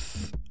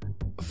 with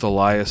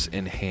Thalias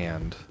in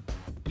hand,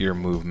 your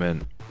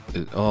movement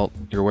well,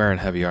 you're wearing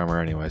heavy armor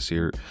anyway,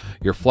 so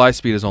your fly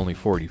speed is only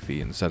 40 feet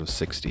instead of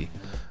 60.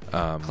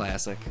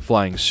 Classic.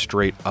 Flying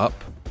straight up,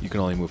 you can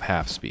only move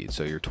half speed,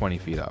 so you're 20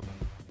 feet up.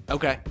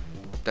 Okay.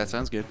 That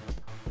sounds good.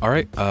 All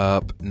right,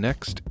 up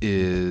next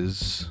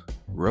is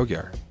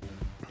Rogyar.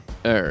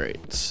 All right,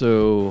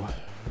 so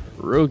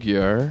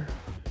Rogyar's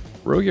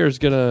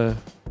gonna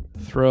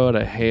throw out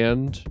a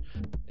hand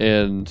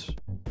and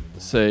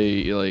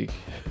say, like,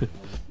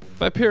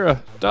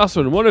 Vipera,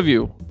 Dawson, one of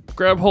you,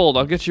 grab hold.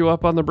 I'll get you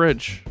up on the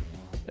bridge.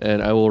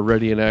 And I will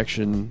ready an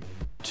action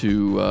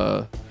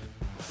to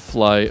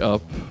fly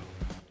up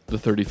the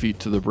 30 feet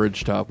to the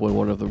bridge top when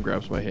one of them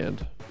grabs my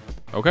hand.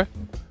 Okay.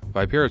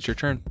 Vipera, it's your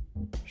turn.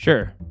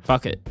 Sure.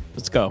 Fuck it.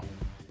 Let's go.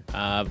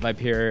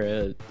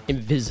 Vipera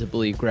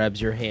invisibly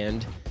grabs your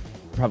hand.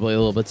 Probably a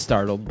little bit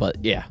startled,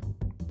 but yeah.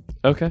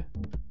 Okay.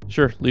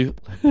 Sure. Leave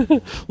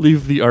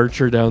leave the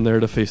archer down there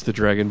to face the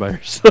dragon by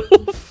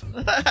herself.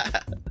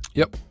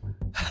 Yep.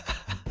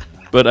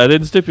 But I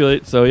didn't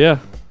stipulate, so yeah.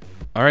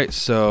 All right,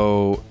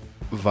 so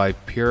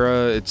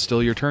Vipera, it's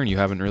still your turn. You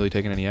haven't really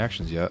taken any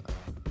actions yet.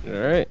 All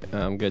right.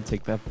 I'm going to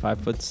take that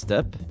 5-foot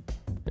step.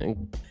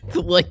 And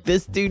like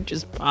this dude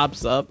just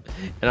pops up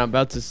and I'm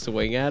about to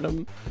swing at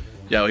him.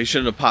 Yo, he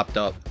shouldn't have popped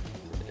up.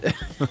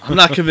 I'm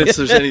not convinced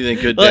there's anything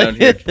good down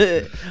here.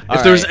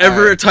 If there's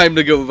ever a time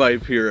to go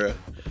Vipera.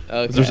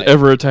 Okay. If there's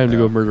ever a time to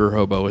go murder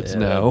hobo, it's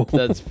now.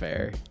 That's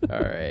fair.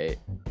 All right.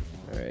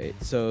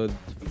 So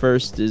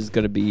first is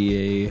going to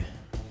be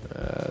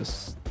a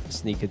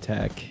sneak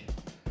attack.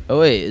 Oh,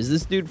 wait. Is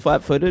this dude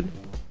flat-footed?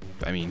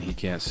 I mean, he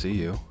can't see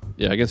you.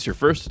 Yeah, against your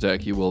first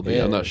attack, you will be.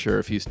 Yeah. I'm not sure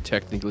if he's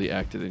technically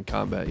acted in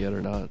combat yet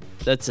or not.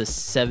 That's a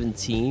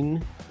 17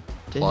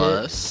 to hit.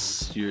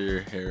 Plus your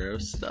hero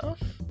stuff.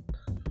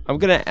 I'm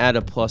going to add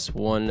a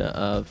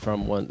 +1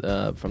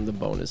 from the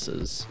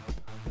bonuses.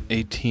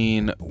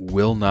 18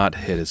 will not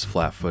hit his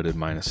flat-footed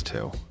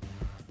 -2.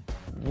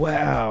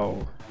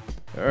 Wow.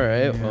 All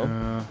right.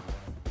 Well,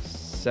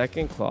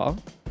 second claw.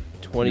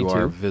 22. You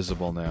are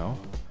visible now.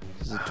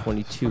 This is a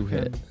 22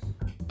 hit.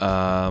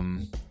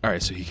 All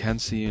right, so he can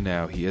see you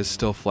now. He is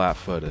still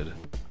flat-footed.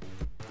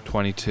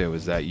 22,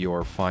 is that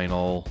your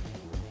final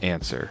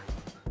answer.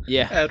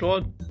 Yeah. Add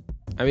one.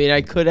 I mean,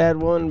 I could add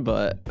one,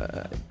 but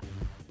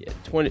yeah,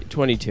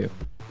 22.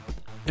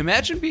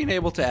 Imagine being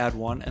able to add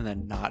one and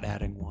then not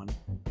adding one.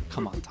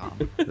 Come on,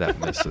 Tom. That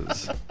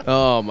misses.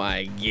 Oh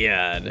my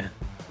god.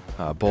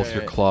 Both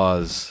your Alright.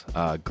 claws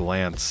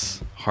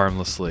glance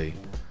harmlessly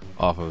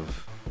off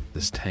of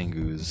this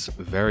Tengu's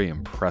very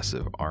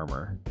impressive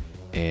armor.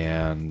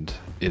 And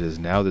it is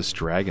now this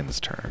dragon's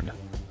turn.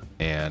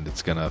 And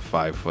it's going to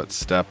 5-foot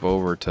step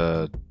over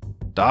to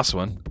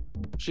Daswin.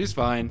 She's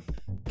fine.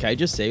 Can I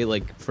just say,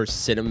 like, for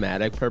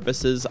cinematic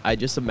purposes, I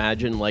just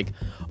imagine, like,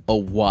 a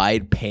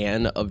wide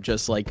pan of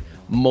just, like,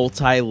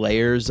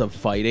 multi-layers of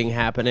fighting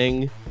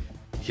happening.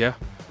 Yeah.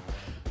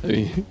 I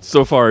mean,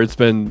 so far it's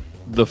been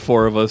the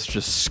four of us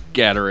just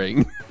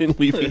scattering and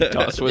leaving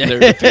Daswin there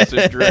to face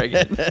a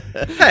dragon.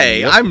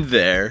 Hey, I'm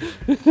there.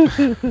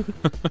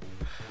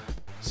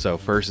 So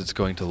first it's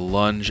going to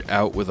lunge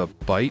out with a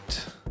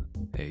bite.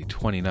 A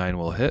 29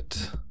 will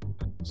hit.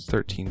 It's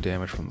 13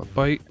 damage from the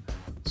bite.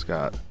 It's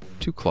got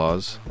 2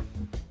 claws.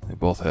 They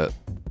both hit.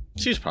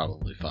 She's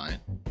probably fine.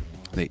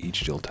 They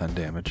each deal 10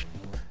 damage.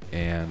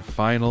 And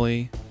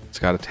finally, it's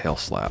got a tail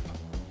slap.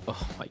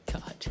 Oh my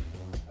god.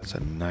 That's a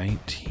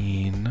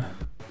 19.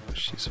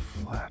 She's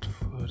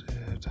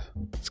flat-footed.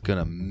 It's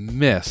gonna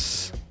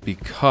miss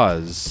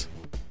because...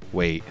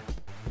 Wait.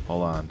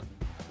 Hold on.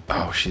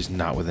 Oh, she's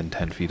not within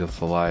 10 feet of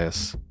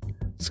Thalias.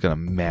 It's gonna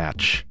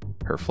match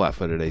her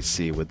flat-footed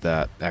AC with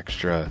that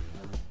extra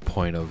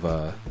point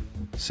of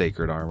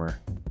sacred armor.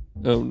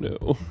 Oh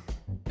no.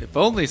 If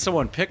only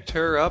someone picked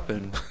her up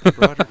and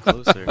brought her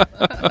closer.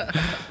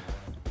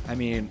 I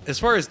mean, as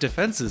far as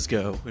defenses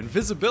go,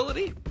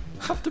 invisibility,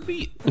 tough to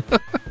beat.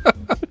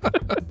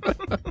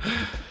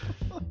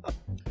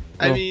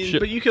 I mean,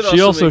 but you could She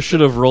also make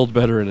should have rolled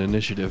better in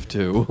initiative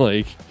too.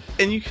 Like,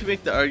 and you could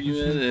make the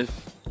argument if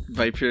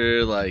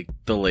Viper like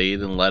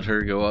delayed and let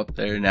her go up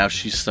there. Now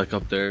she's stuck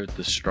up there with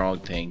the strong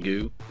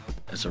Tengu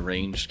as a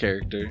ranged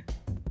character.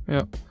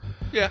 Yep.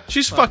 Yeah,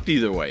 She's fucked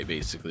either way,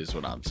 basically, is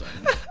what I'm saying.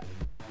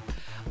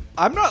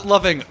 I'm not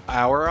loving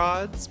our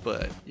odds,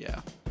 but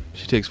yeah.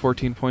 She takes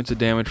 14 points of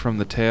damage from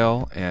the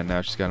tail, and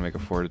now she's got to make a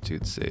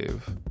fortitude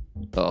save.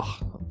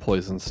 ugh,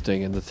 poison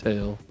sting in the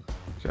tail.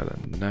 Got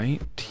a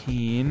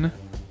 19,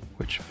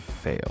 which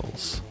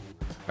fails.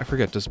 I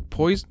forget, does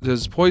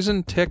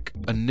poison tick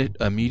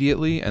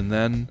immediately and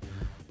then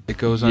it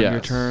goes on your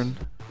Yes. turn?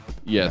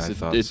 Yes, Yeah, I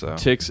thought it so.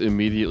 ticks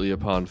immediately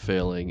upon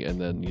failing, and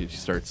then you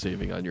start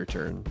saving on your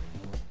turn.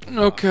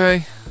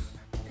 Okay.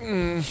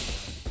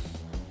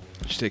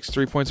 She takes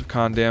 3 points of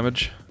con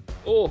damage.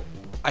 Oh,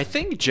 I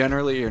think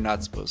generally you're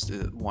not supposed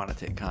to want to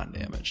take con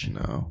damage.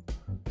 No.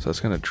 So that's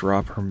going to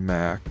drop her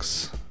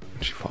max.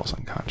 She falls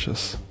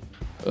unconscious.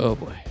 oh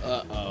boy.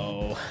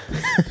 Uh-oh.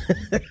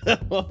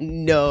 Oh,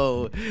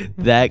 no.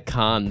 That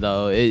con,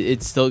 though,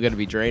 it's still going to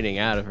be draining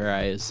out of her,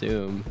 I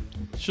assume.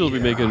 She'll be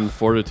making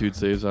fortitude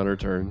saves on her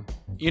turn.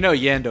 You know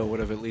Yando would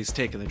have at least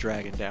taken the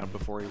dragon down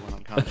before he went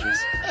unconscious.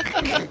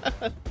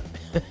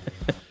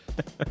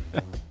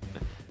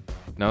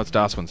 Now it's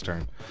Daswin's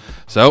turn.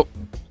 So,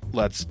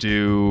 let's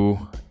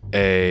do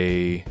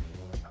a...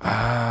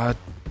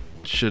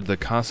 should the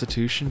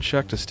constitution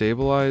check to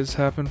stabilize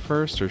happen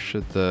first, or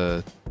should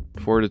the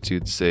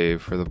fortitude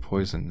save for the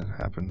poison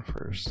happen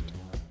first?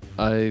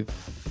 I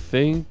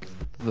think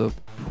the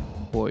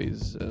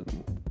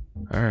poison.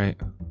 Alright.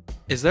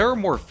 Is there a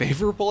more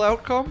favorable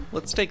outcome?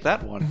 Let's take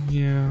that one.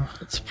 Yeah.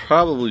 It's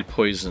probably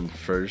poison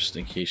first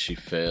in case she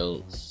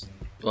fails.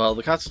 Well,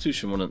 the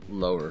Constitution wouldn't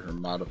lower her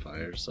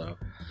modifier, so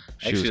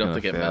She actually was don't gonna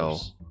think it fail.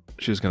 matters.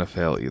 She was going to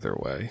fail either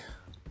way.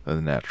 A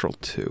natural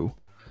 2.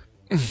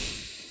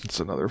 It's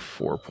another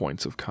 4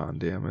 points of con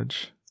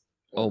damage.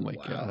 Oh my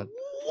Wow. god.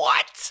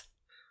 What?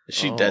 Is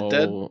she dead?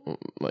 Oh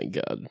my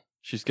god.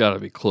 She's got to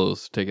be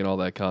close, taking all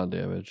that con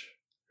damage.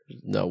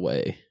 No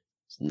way.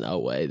 No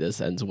way this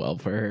ends well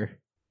for her.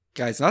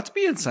 Guys, not to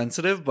be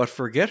insensitive, but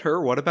forget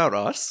her. What about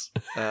us?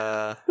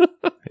 Yeah.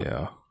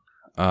 Yeah.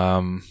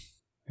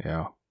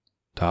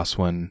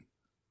 Taswin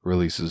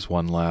releases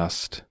one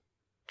last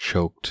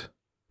choked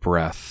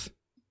breath,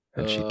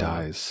 and she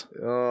dies.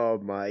 Oh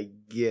my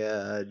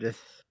god.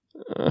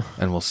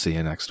 And we'll see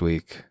you next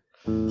week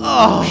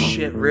Oh,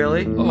 shit,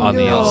 really? on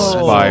the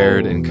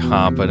Inspired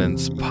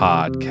Incompetence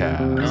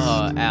Podcast.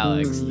 Oh,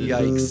 Alex. This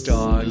Yikes, is,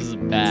 dog. This is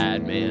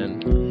bad,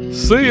 man.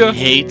 See ya!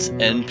 Hates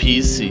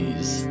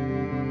NPCs.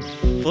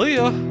 See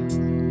ya.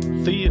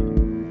 See ya.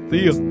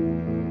 See ya!